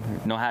develop them.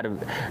 Know how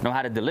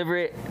to deliver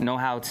it. Know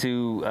how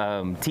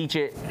to teach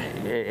it.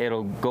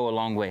 It'll go a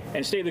long way.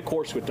 And stay the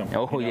course with them.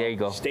 Oh, there you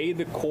go. Stay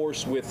the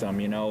course with them.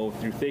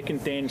 Through thick and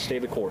thin, stay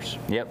the course.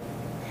 Yep.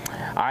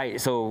 All right,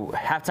 so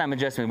halftime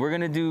adjustment. We're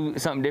going to do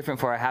something different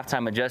for our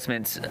halftime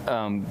adjustments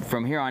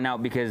from here on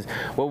out, because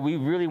what we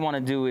really want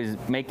to do is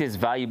make this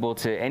valuable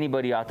to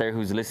anybody out there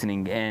who's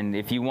listening. And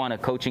if you want a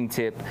coaching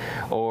tip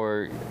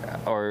or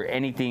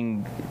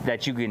anything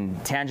that you can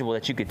tangible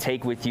that you could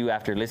take with you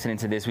after listening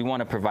to this, we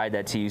want to provide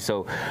that to you.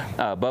 So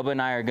Bubba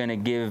and I are going to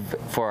give,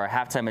 for our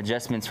halftime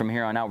adjustments from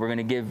here on out, we're going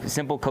to give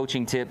simple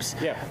coaching tips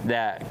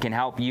that can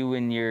help you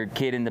and your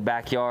kid in the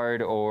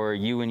backyard or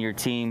you and your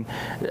team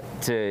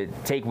to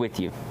take with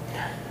you.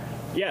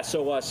 Yeah,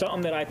 so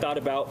something that I thought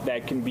about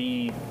that can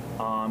be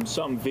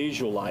something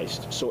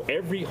visualized. So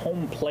every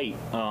home plate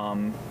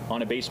on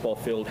a baseball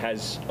field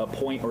has a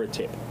point or a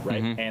tip,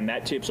 right? Mm-hmm. And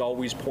that tip's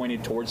always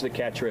pointed towards the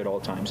catcher at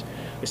all times.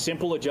 A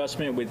simple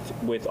adjustment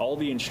with all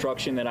the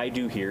instruction that I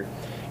do here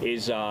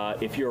is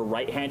if you're a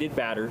right-handed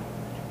batter,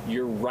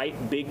 your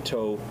right big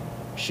toe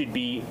should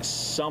be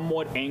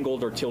somewhat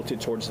angled or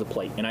tilted towards the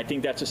plate. And I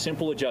think that's a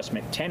simple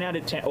adjustment. 10 out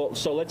of 10. Oh,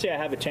 so let's say I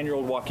have a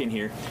 10-year-old walk in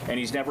here and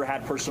he's never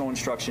had personal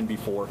instruction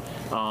before.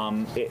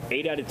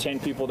 8 out of 10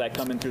 people that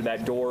come in through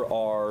that door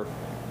are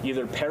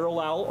either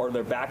parallel or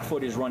their back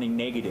foot is running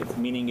negative,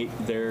 meaning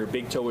their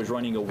big toe is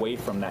running away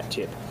from that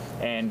tip.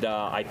 And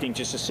I think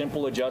just a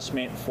simple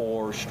adjustment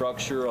for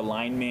structure,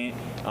 alignment,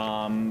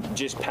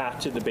 just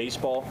path to the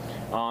baseball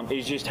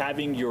is just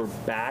having your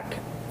back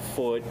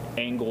foot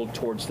angled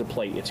towards the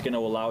plate. It's going to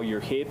allow your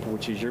hip,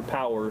 which is your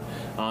power,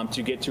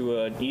 to get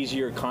to an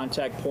easier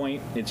contact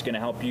point. It's going to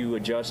help you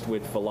adjust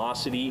with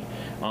velocity.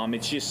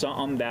 It's just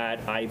something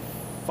that I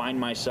find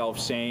myself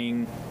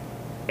saying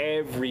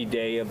every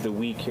day of the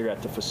week here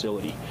at the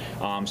facility.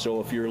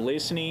 So if you're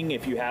listening,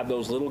 if you have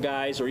those little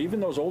guys or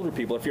even those older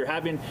people, if you're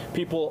having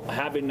people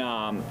having,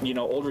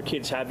 older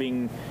kids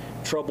having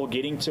trouble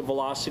getting to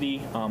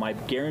velocity, I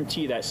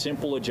guarantee that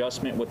simple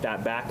adjustment with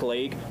that back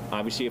leg,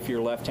 obviously if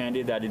you're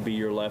left-handed, that'd be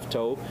your left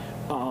toe,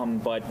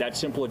 but that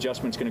simple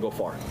adjustment's going to go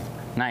far.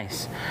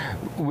 Nice.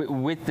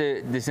 With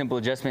the simple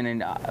adjustment,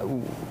 and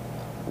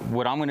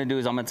what I'm going to do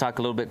is I'm going to talk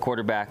a little bit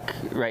quarterback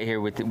right here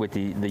with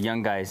the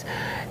young guys.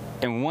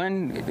 And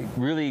one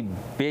really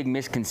big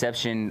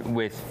misconception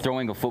with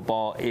throwing a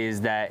football is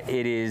that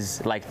it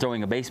is like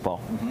throwing a baseball.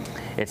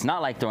 Mm-hmm. It's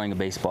not like throwing a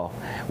baseball.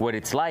 What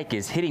it's like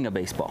is hitting a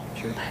baseball.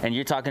 Sure. And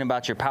you're talking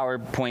about your power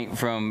point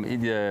from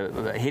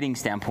the hitting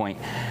standpoint.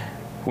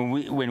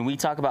 When we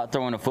talk about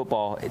throwing a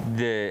football,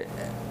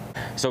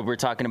 so we're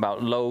talking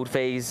about load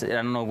phase. I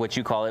don't know what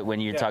you call it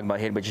when you're talking about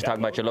hit, but you're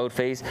talking about your load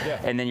phase.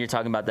 Yeah. And then you're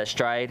talking about that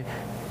stride,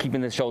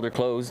 keeping the shoulder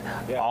closed.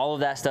 Yeah. All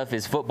of that stuff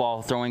is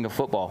football, throwing a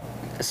football.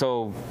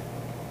 So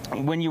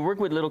when you work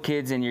with little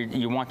kids and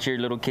you want your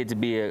little kid to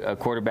be a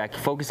quarterback,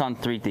 focus on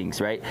 3 things,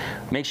 right?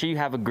 Make sure you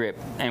have a grip.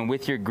 And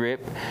with your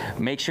grip,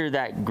 make sure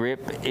that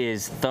grip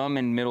is thumb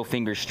and middle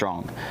finger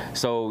strong.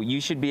 So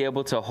you should be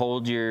able to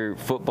hold your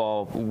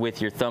football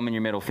with your thumb and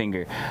your middle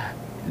finger.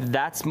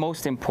 That's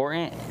most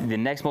important. The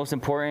next most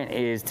important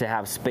is to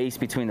have space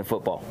between the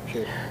football.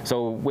 Sure.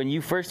 So when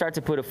you first start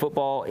to put a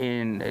football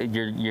in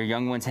your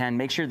young one's hand,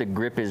 make sure the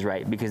grip is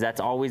right, because that's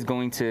always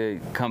going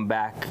to come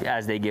back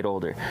as they get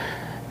older.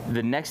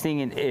 The next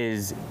thing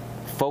is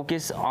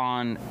focus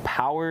on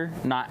power,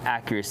 not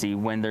accuracy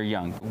when they're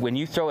young. When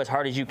you throw as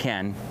hard as you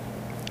can,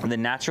 the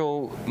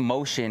natural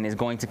motion is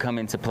going to come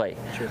into play.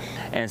 Sure.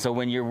 And so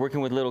when you're working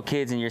with little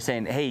kids and you're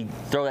saying, hey,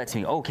 throw that to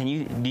me. Oh, do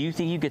you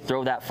think you could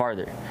throw that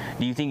farther?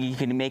 Do you think you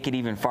can make it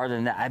even farther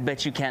than that? I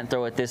bet you can't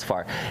throw it this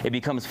far. It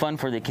becomes fun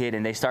for the kid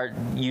and they start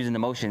using the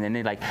motion and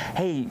they're like,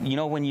 hey,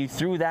 when you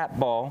threw that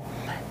ball,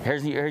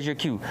 Here's your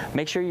cue.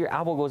 Make sure your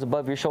elbow goes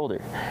above your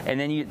shoulder. And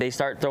then they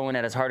start throwing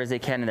it as hard as they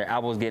can, and their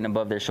elbow's getting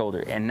above their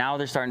shoulder. And now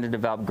they're starting to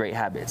develop great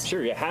habits.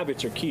 Sure, yeah,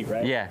 habits are key,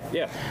 right? Yeah.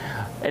 Yeah.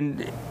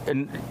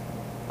 And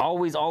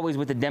always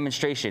with the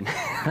demonstration.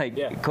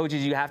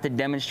 Coaches, you have to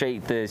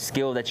demonstrate the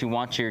skill that you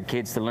want your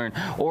kids to learn,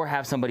 or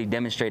have somebody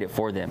demonstrate it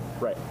for them.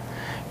 Right.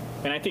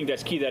 And I think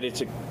that's key, that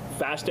it's a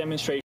fast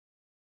demonstration,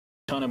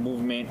 ton of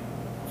movement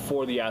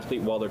for the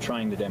athlete while they're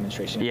trying the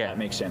demonstration. Yeah. That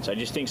makes sense. I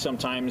just think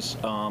sometimes,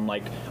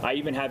 like, I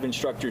even have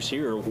instructors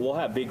here, we'll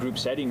have big group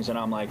settings, and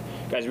I'm like,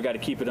 guys, we got to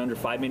keep it under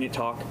 5-minute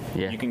talk.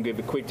 Yeah. You can give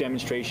a quick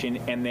demonstration,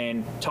 and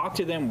then talk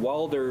to them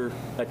while they're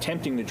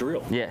attempting the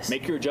drill. Yes.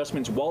 Make your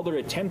adjustments while they're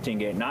attempting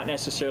it, not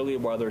necessarily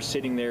while they're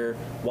sitting there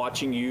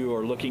watching you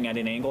or looking at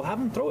an angle. Have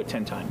them throw it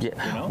 10 times.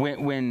 Yeah. You know?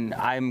 When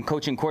I'm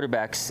coaching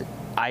quarterbacks,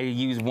 I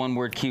use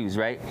one-word cues,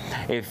 right?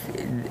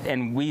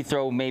 And we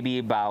throw maybe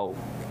about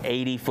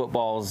 80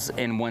 footballs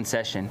in one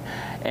session,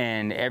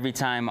 and every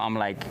time I'm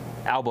like,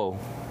 elbow,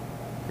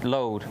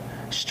 load,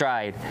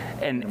 stride,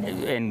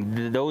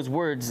 and those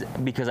words,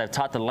 because I've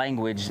taught the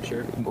language.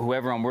 Sure.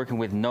 Whoever I'm working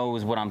with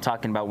knows what I'm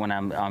talking about when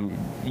I'm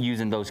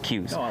using those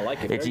cues. No, I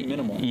like it. Very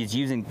minimal. It's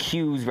using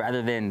cues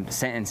rather than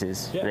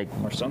sentences. Yeah,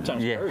 or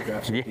sometimes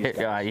paragraphs. With these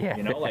guys.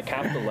 You know, like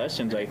half the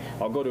lessons,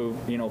 I'll go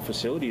to,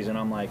 facilities, and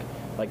I'm like,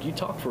 you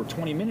talk for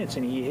 20 minutes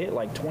and he hit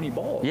like 20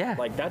 balls. Yeah.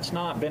 Like, that's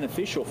not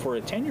beneficial for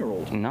a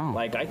 10-year-old. No.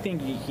 Like, I think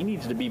he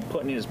needs to be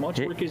putting in as much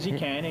work as he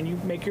can, and you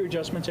make your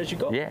adjustments as you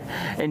go. Yeah.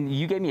 And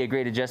you gave me a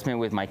great adjustment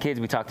with my kids.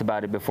 We talked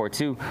about it before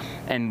too.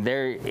 And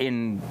they're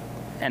in,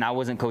 and I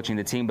wasn't coaching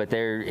the team, but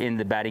they're in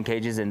the batting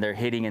cages, and they're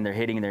hitting and they're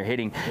hitting and they're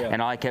hitting. Yeah.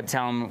 And all I kept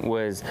telling them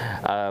was,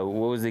 what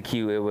was the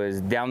cue? It was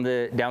down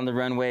the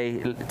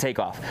runway, take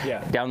off.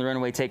 Yeah. Down the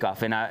runway, take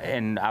off. And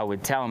I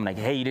would tell them, like,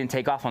 hey, you didn't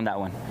take off on that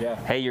one. Yeah.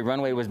 Hey, your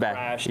runway was bad.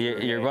 Crashed,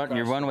 your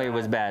runway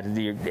was bad.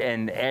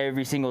 And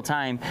every single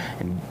time,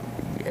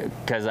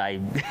 because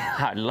I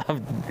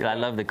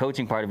love the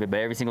coaching part of it, but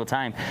every single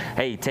time,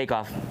 hey, take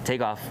off.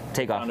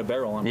 On the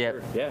barrel, I'm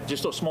sure. Yeah,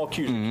 just those small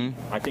cues.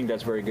 I think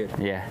that's very good.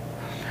 Yeah.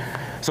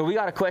 So we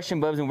got a question,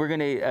 Bubs, and we're going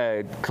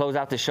to close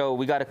out the show.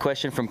 We got a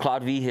question from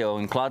Claude Vigil,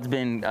 and Claude's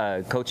been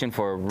coaching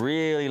for a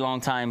really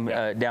long time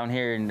down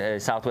here in the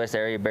southwest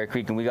area of Bear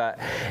Creek, and we got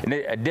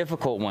a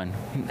difficult one,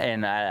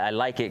 and I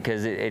like it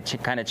because it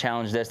kind of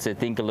challenged us to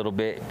think a little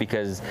bit,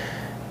 because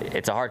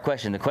it's a hard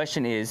question. The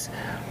question is,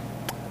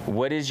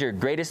 what is your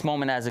greatest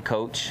moment as a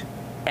coach,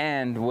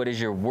 and what is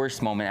your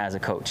worst moment as a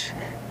coach?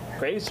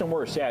 Greatest and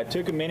worst, yeah. It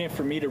took a minute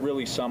for me to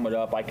really sum it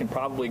up. I can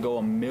probably go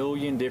a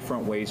million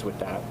different ways with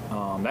that.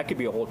 That could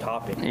be a whole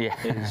topic. Yeah.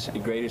 It's the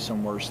greatest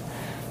and worst.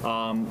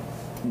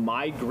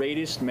 My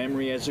greatest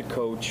memory as a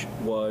coach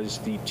was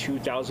the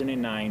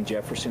 2009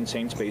 Jefferson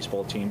Saints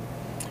baseball team.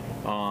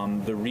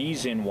 The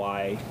reason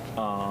why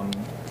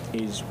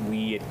is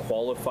we had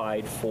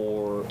qualified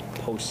for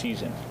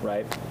postseason,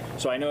 right?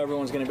 So I know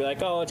everyone's going to be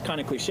like, oh, it's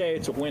kind of cliche,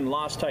 it's a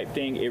win-loss type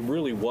thing. It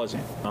really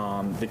wasn't.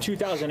 The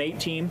 2008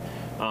 team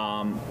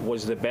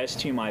was the best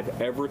team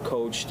I've ever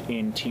coached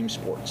in team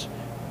sports.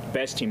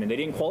 Best team, and they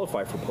didn't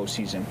qualify for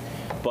postseason.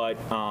 But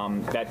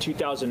that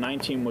 2009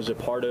 team was a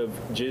part of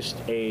just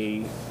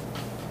a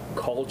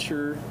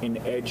culture in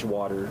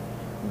Edgewater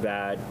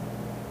that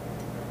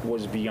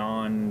was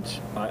beyond,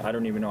 I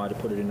don't even know how to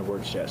put it into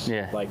words, Jess.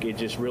 Yeah. Like, it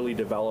just really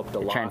developed a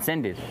lot.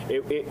 Transcended.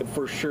 It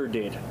for sure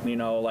did.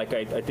 Like,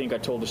 I think I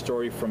told a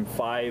story from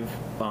 5,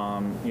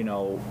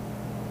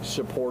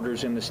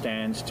 supporters in the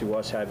stands to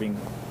us having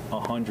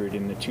 100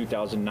 in the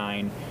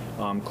 2009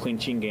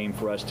 clinching game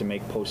for us to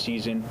make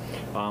postseason.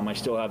 I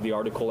still have the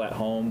article at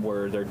home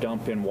where they're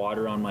dumping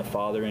water on my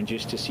father, and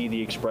just to see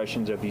the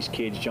expressions of these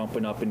kids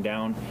jumping up and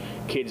down,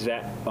 kids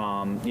that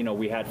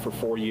we had for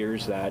 4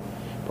 years that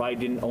probably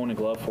didn't own a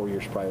glove 4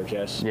 years prior,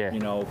 Jess.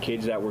 Yeah.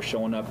 Kids that were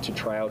showing up to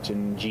tryouts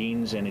in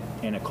jeans and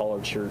a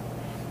collared shirt.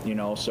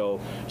 So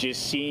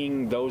just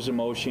seeing those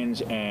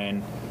emotions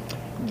and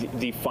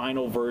the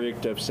final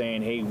verdict of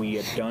saying, hey, we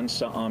have done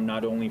something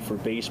not only for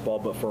baseball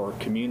but for our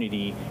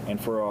community and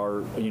for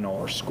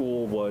our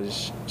school,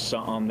 was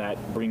something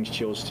that brings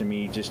chills to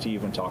me just to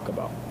even talk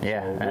about.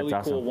 Yeah, so that's really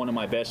awesome. Cool. One of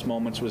my best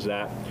moments was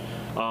that.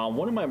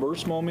 One of my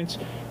worst moments,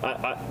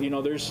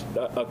 there's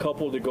a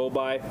couple to go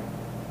by,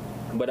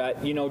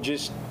 but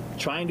just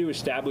trying to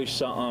establish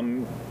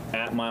something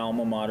at my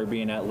alma mater,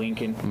 being at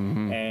Lincoln,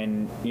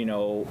 and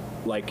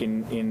like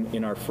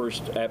in our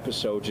first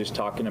episode, just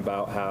talking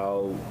about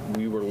how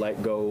we were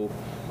let go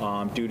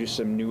due to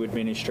some new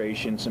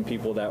administration, some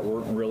people that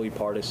weren't really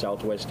part of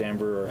Southwest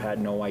Denver or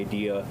had no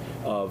idea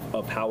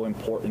of how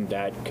important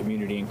that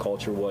community and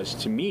culture was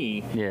to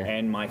me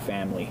and my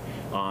family.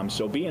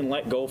 So being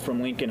let go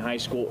from Lincoln High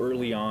School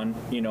early on,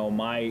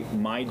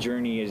 my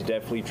journey has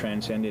definitely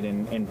transcended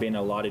and been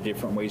a lot of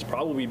different ways.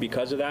 Probably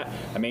because of that,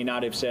 I may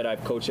not have said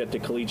I've coached at the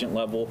collegiate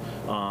level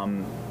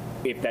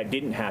if that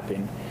didn't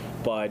happen.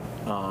 but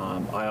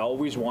I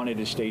always wanted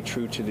to stay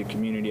true to the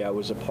community I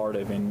was a part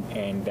of,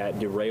 and that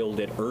derailed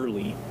it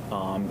early,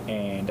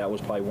 and that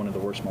was probably one of the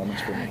worst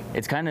moments for me.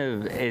 It's kind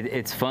of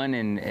it's fun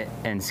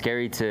and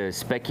scary to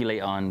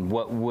speculate on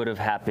what would have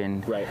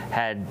happened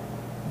had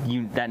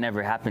that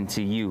never happened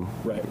to you,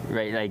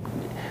 right? Like,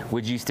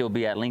 would you still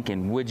be at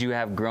Lincoln? Would you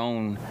have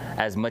grown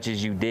as much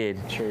as you did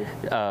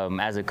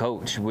as a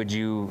coach? Would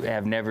you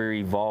have never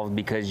evolved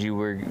because you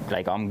were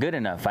like, I'm good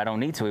enough, I don't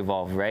need to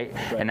evolve, right?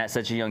 And at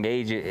such a young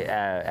age,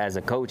 as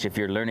a coach, if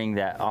you're learning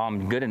that, oh,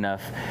 I'm good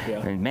enough,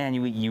 and man,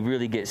 you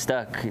really get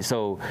stuck.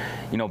 So,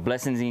 you know,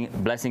 blessings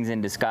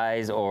in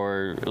disguise,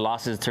 or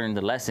losses turn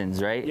to lessons,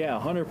 right? Yeah,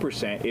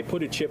 100%. It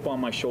put a chip on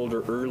my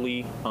shoulder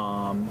early,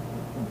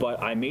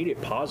 but I made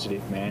it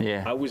positive, man.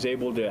 Yeah. I was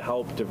able to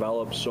help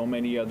develop so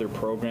many other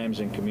programs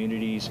and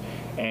communities,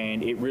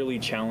 and it really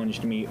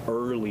challenged me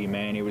early,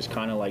 man. It was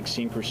kind of like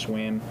sink or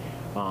swim.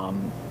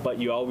 But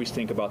you always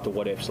think about the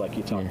what ifs, like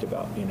you talked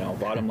about. You know,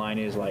 bottom line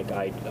is, like,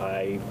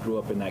 I grew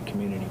up in that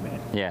community, man.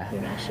 Yeah.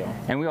 You know, so.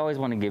 And we always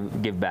want to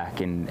give back,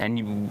 and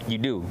you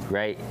do,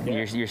 right?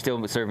 Yeah. You're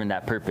still serving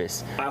that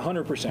purpose.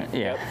 100%. Yeah.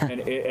 Yep.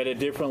 And at a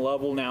different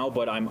level now,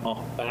 but I'm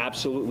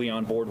absolutely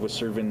on board with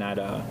serving that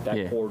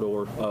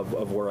corridor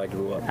of where I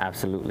grew up.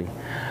 Absolutely.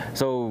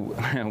 So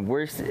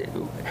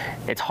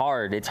it's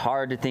hard. It's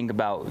hard to think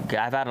about.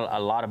 I've had a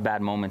lot of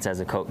bad moments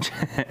as a coach,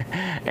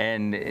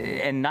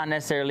 and not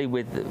necessarily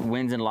with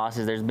wins and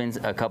losses. There's been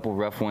a couple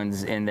rough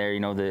ones in there.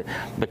 You know,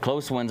 the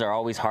close ones are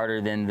always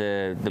harder than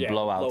the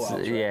blowouts.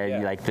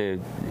 Right? Like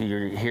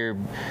you're here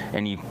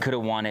and you could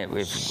have won it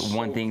if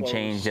one thing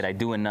changed. Did I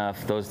do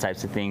enough? Those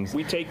types of things.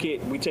 We take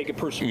it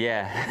personal.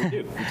 Yeah. We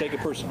do. We take it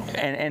personal.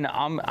 And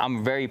I'm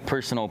a very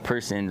personal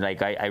person.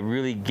 Like I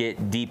really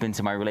get deep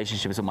into my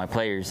relationships with my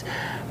players.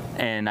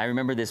 And I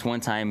remember this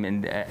one time,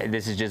 and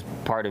this is just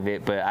part of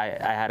it, but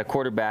I had a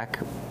quarterback,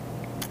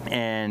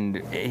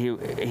 and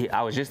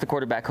I was just the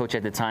quarterback coach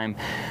at the time,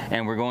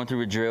 and we're going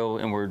through a drill,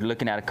 and we're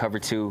looking at a cover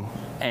 2,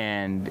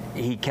 and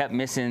he kept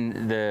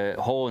missing the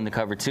hole in the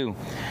cover 2,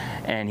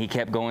 and he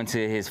kept going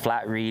to his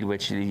flat read,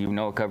 which, you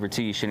know, a cover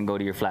 2, you shouldn't go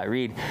to your flat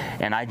read,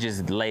 and I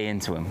just lay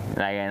into him,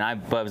 I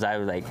was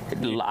like,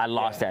 I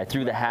lost that,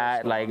 threw the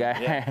hat, like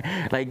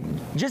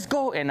just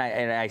go, and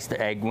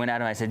I went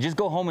at him, I said, just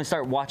go home and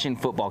start watching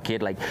football,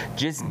 kid, like,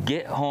 just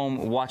get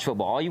home, watch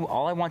football.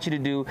 All I want you to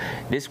do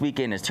this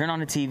weekend is turn on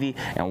the TV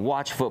and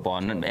watch football,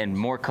 and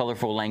more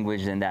colorful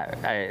language than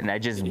that. And I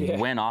just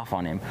went off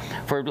on him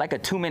for like a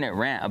 2-minute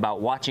rant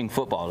about watching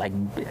football, like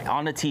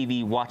on the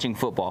TV watching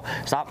football.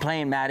 Stop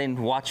playing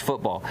Madden, watch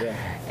football. Yeah.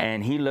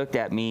 And he looked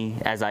at me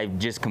as I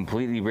just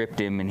completely ripped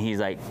him, and he's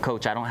like,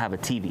 Coach, I don't have a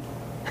TV.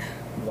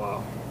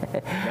 Wow.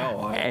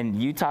 No, and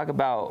you talk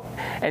about,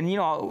 and you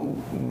know,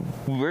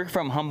 we're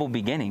from humble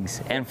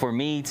beginnings, and for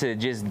me to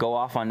just go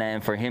off on that,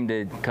 and for him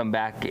to come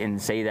back and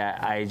say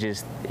that, I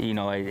just, you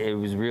know, it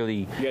was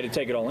really. You had to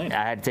take it all in.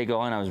 I had to take it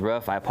all in. I was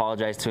rough. I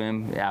apologized to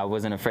him. I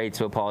wasn't afraid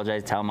to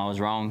apologize, tell him I was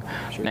wrong.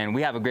 Sure. And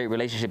we have a great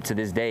relationship to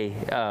this day.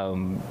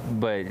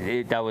 But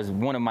that was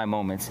one of my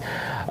moments.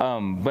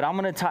 But I'm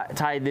gonna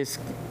tie this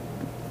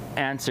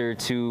answer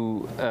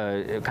to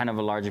kind of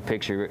a larger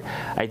picture.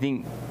 I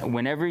think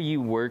whenever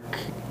you work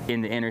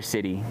in the inner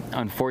city,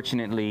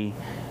 unfortunately,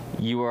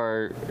 you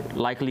are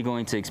likely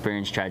going to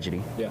experience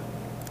tragedy. Yeah.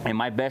 And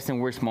my best and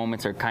worst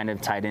moments are kind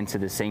of tied into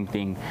the same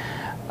thing.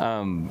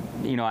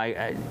 You know,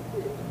 I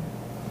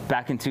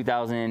back in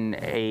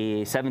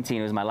 2017,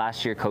 it was my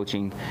last year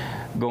coaching.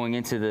 Going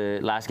into the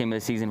last game of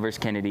the season versus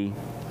Kennedy,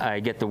 I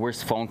get the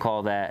worst phone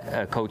call that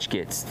a coach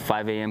gets.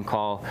 5 a.m.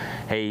 call,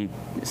 hey,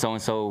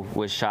 so-and-so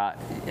was shot,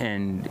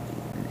 and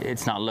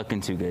it's not looking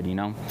too good, you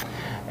know?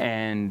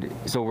 And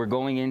so we're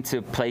going in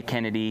to play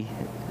Kennedy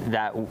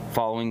that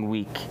following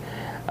week.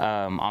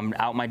 I'm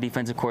out my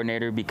defensive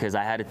coordinator because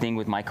I had a thing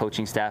with my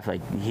coaching staff.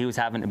 Like, he was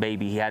having a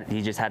baby.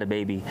 He just had a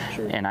baby.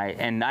 Sure. And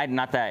I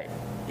not that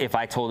if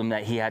I told him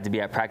that he had to be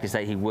at practice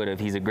that he would have.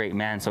 He's a great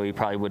man, so he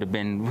probably would have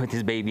been with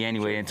his baby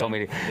anyway, and told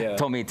me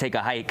to take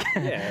a hike.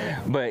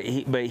 Yeah. But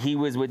he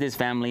was with his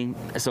family.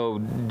 So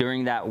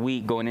during that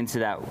week, going into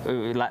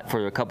that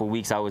for a couple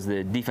weeks, I was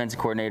the defensive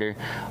coordinator,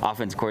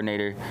 offensive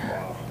coordinator,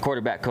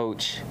 quarterback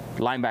coach,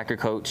 linebacker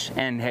coach,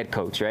 and head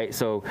coach, right?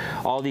 So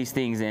all these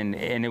things, and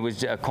it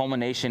was a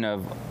culmination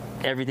of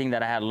everything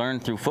that I had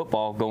learned through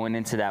football going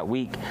into that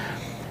week.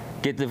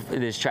 Get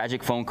this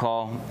tragic phone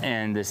call,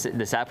 and the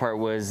sad part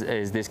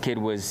is this kid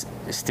was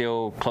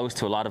still close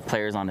to a lot of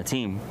players on the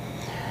team,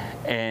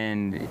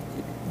 and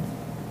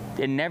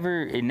it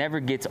never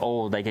gets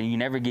old, like, and you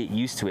never get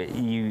used to it.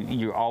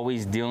 You're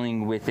always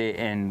dealing with it,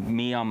 and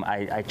me,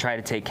 I try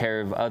to take care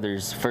of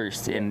others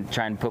first and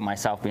try and put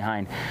myself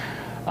behind.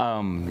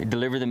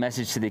 Deliver the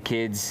message to the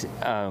kids.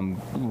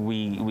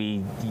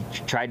 We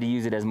tried to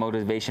use it as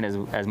motivation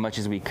as much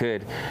as we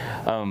could,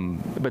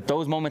 but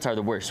those moments are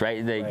the worst,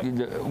 right?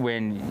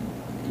 When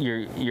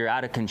you're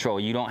out of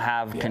control, you don't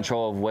have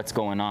control of what's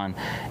going on,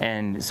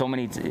 and so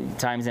many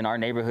times in our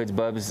neighborhoods,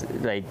 Bubs,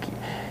 like,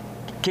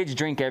 kids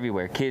drink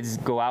everywhere. Kids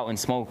go out and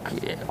smoke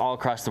all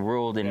across the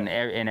world in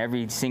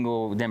every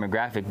single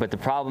demographic. But the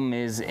problem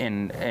is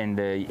in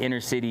the inner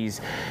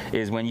cities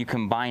is when you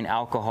combine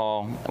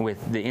alcohol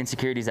with the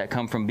insecurities that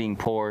come from being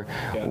poor,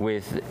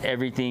 with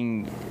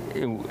everything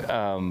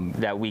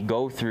that we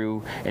go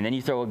through, and then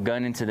you throw a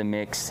gun into the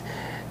mix.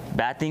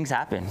 Bad things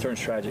happen. It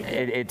turns tragic.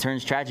 It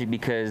turns tragic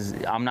because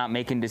I'm not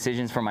making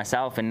decisions for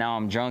myself, and now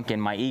I'm drunk,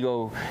 and my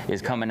ego is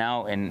coming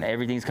out, and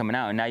everything's coming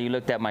out. And now you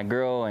looked at my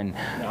girl, and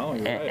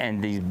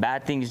and these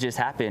bad things just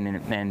happen,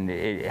 and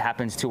it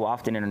happens too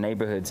often in our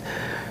neighborhoods.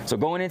 So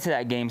going into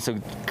that game, so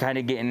kind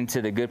of getting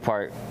into the good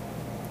part.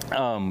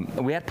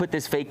 We had put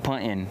this fake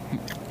punt in,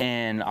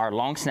 and our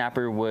long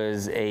snapper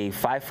was a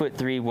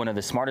 5'3", one of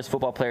the smartest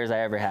football players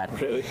I ever had.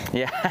 Really?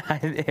 Yeah,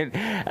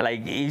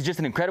 like he's just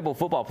an incredible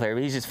football player,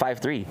 but he's just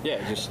 5'3".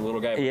 Yeah, just a little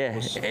guy. Yeah,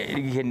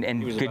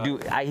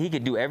 he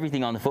could do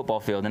everything on the football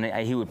field, and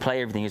he would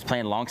play everything. He was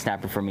playing long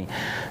snapper for me.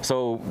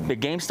 So the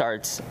game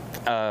starts.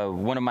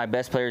 One of my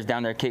best players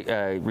down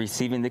there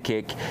receiving the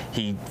kick.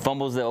 He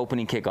fumbles the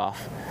opening kickoff.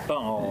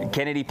 Oh.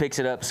 Kennedy picks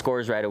it up,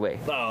 scores right away.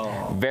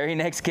 Oh. Very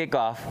next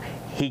kickoff,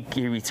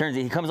 he returns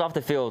it. He comes off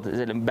the field.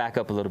 Back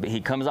up a little bit.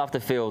 He comes off the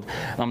field.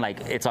 I'm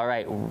like, it's all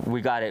right.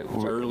 We got it.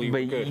 Early,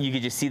 but good. you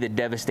could just see the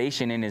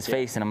devastation in his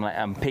face, and I'm like,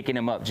 I'm picking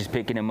him up, just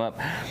picking him up.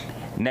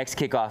 Next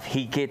kickoff,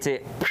 he gets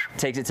it,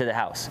 takes it to the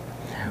house.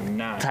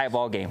 Nice. Tie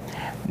ball game.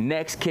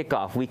 Next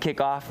kickoff, we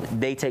kick off.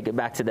 They take it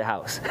back to the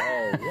house.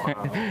 Oh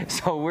wow.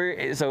 So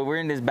we're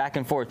in this back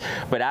and forth.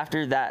 But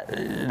after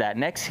that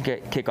next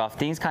kickoff,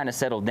 things kind of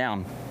settled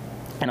down.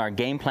 And our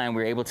game plan,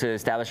 we were able to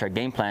establish our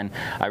game plan.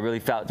 I really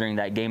felt during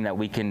that game that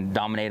we can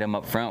dominate them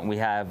up front. We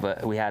had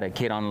a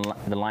kid on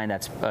the line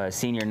that's a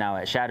senior now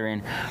at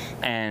Shattering,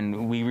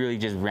 and we really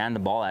just ran the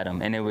ball at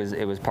him, and it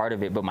was part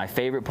of it. But my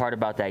favorite part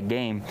about that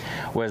game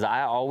was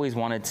I always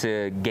wanted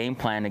to game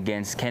plan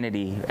against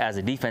Kennedy as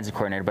a defensive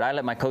coordinator, but I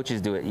let my coaches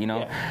do it,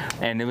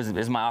 and it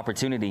was my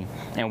opportunity.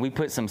 And we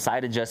put some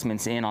side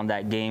adjustments in on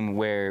that game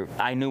where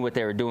I knew what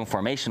they were doing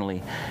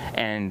formationally,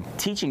 and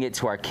teaching it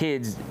to our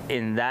kids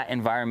in that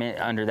environment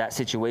under that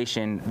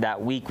situation that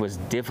week was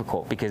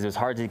difficult because it was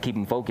hard to keep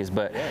them focused.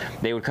 But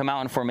they would come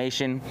out in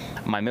formation.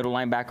 My middle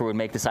linebacker would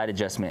make the side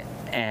adjustment,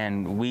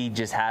 and we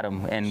just had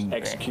them and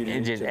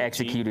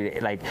executed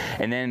it.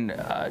 And then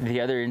the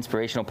other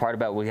inspirational part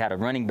about it, we had a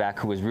running back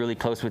who was really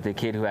close with the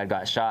kid who had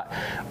got shot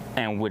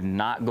and would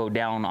not go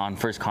down on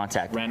first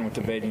contact. Ran with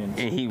the vengeance.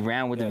 He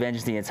ran with the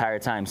vengeance the entire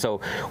time.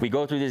 So we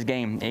go through this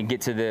game and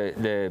get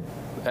to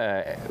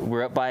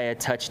we're up by a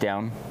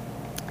touchdown.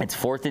 It's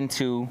 4th and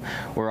 2.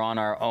 We're on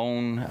our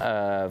own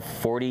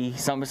 40,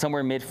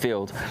 somewhere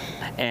midfield,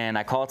 and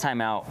I call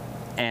timeout.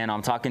 And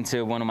I'm talking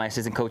to one of my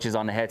assistant coaches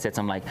on the headsets.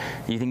 I'm like,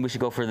 do you think we should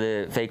go for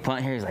the fake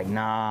punt here? He's like,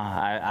 nah,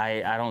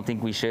 I don't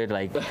think we should.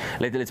 Like,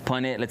 let's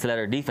punt it. Let's let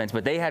our defense.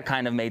 But they had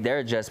kind of made their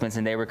adjustments,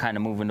 and they were kind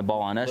of moving the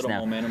ball on us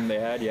now. Little momentum they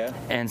had, yeah.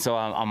 And so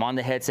I'm on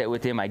the headset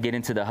with him. I get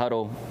into the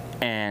huddle,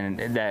 and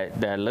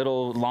that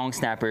little long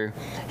snapper,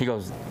 he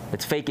goes,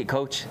 let's fake it,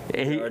 coach.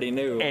 He already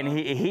knew. And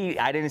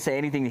I didn't say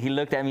anything. He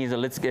looked at me and said,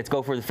 let's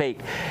go for the fake.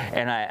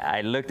 And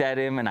I looked at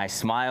him, and I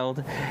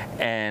smiled,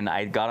 and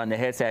I got on the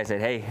headset. I said,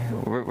 hey,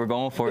 we're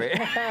going for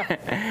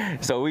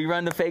it. So we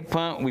run the fake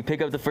punt. We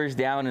pick up the first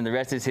down, and the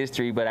rest is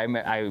history. But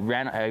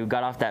I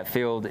got off that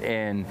field,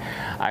 and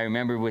I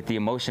remember with the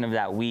emotion of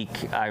that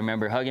week, I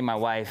remember hugging my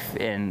wife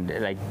and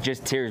like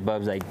just tears,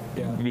 Bubs,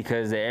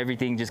 because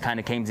everything just kind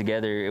of came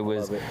together. It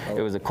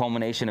was a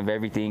culmination of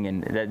everything,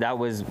 and that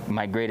was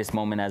my greatest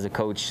moment as a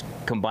coach,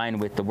 combined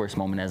with the worst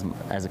moment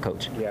as a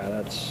coach.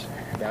 Yeah,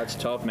 that's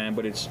tough, man.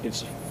 But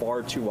it's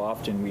far too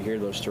often we hear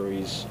those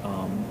stories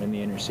in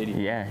the inner city.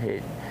 Yeah.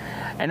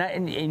 And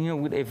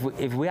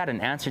if we had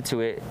an answer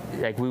to it,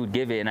 like we would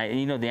give it.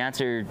 And the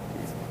answer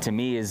to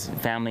me is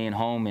family and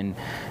home, and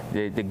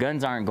the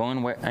guns aren't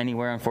going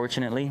anywhere,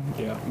 unfortunately.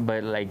 Yeah.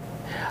 But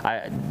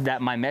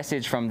my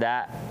message from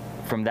that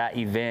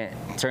event,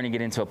 turning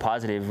it into a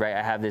positive, right?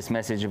 I have this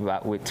message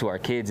to our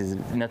kids is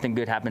nothing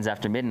good happens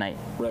after midnight.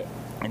 Right.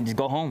 And just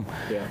go home.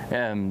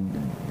 Yeah.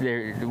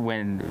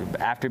 When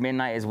after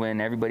midnight is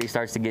when everybody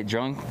starts to get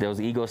drunk, those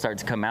egos start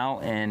to come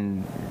out,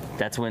 and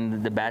that's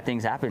when the bad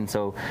things happen.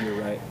 So you're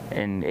right.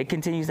 And it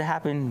continues to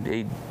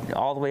happen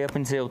all the way up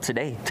until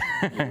today.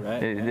 You're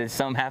right.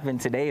 Something happened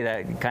today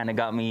that kind of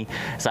got me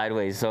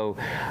sideways. So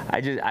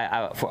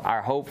for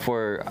our hope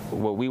for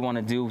what we want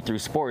to do through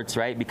sports,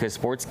 right? Because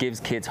sports gives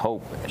kids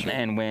hope. Sure.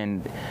 And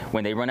when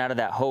they run out of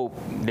that hope,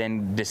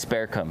 then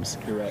despair comes.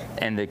 You're right.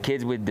 And the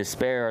kids with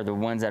despair are the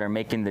ones that are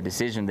making the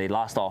decision. They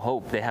lost all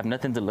hope. They have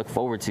nothing to look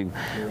forward to.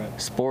 You're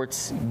right.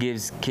 Sports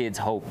gives kids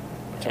hope.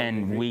 Totally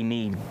and agree. We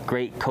need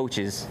great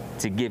coaches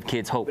to give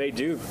kids hope. They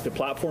do. The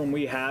platform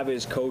we have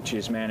is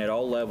coaches, man, at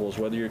all levels,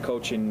 whether you're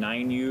coaching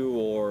 9U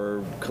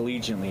or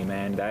collegiately,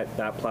 man,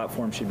 that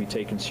platform should be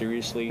taken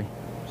seriously.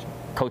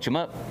 Coach them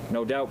up.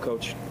 No doubt,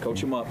 coach.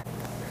 Coach them up.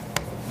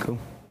 Cool.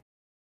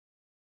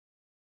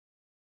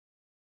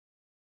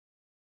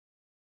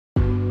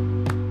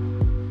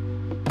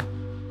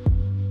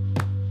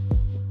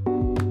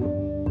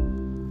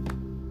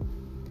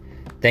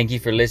 Thank you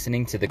for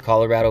listening to the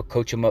Colorado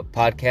Coach 'em Up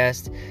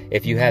podcast.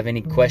 If you have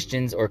any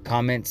questions or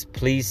comments,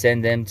 please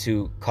send them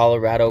to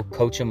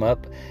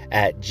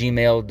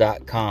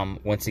coloradocoachemup@gmail.com.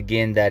 Once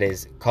again, that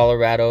is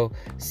Colorado,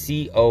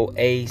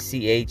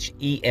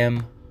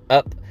 COACHEM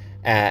up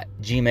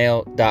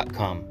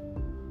 @gmail.com.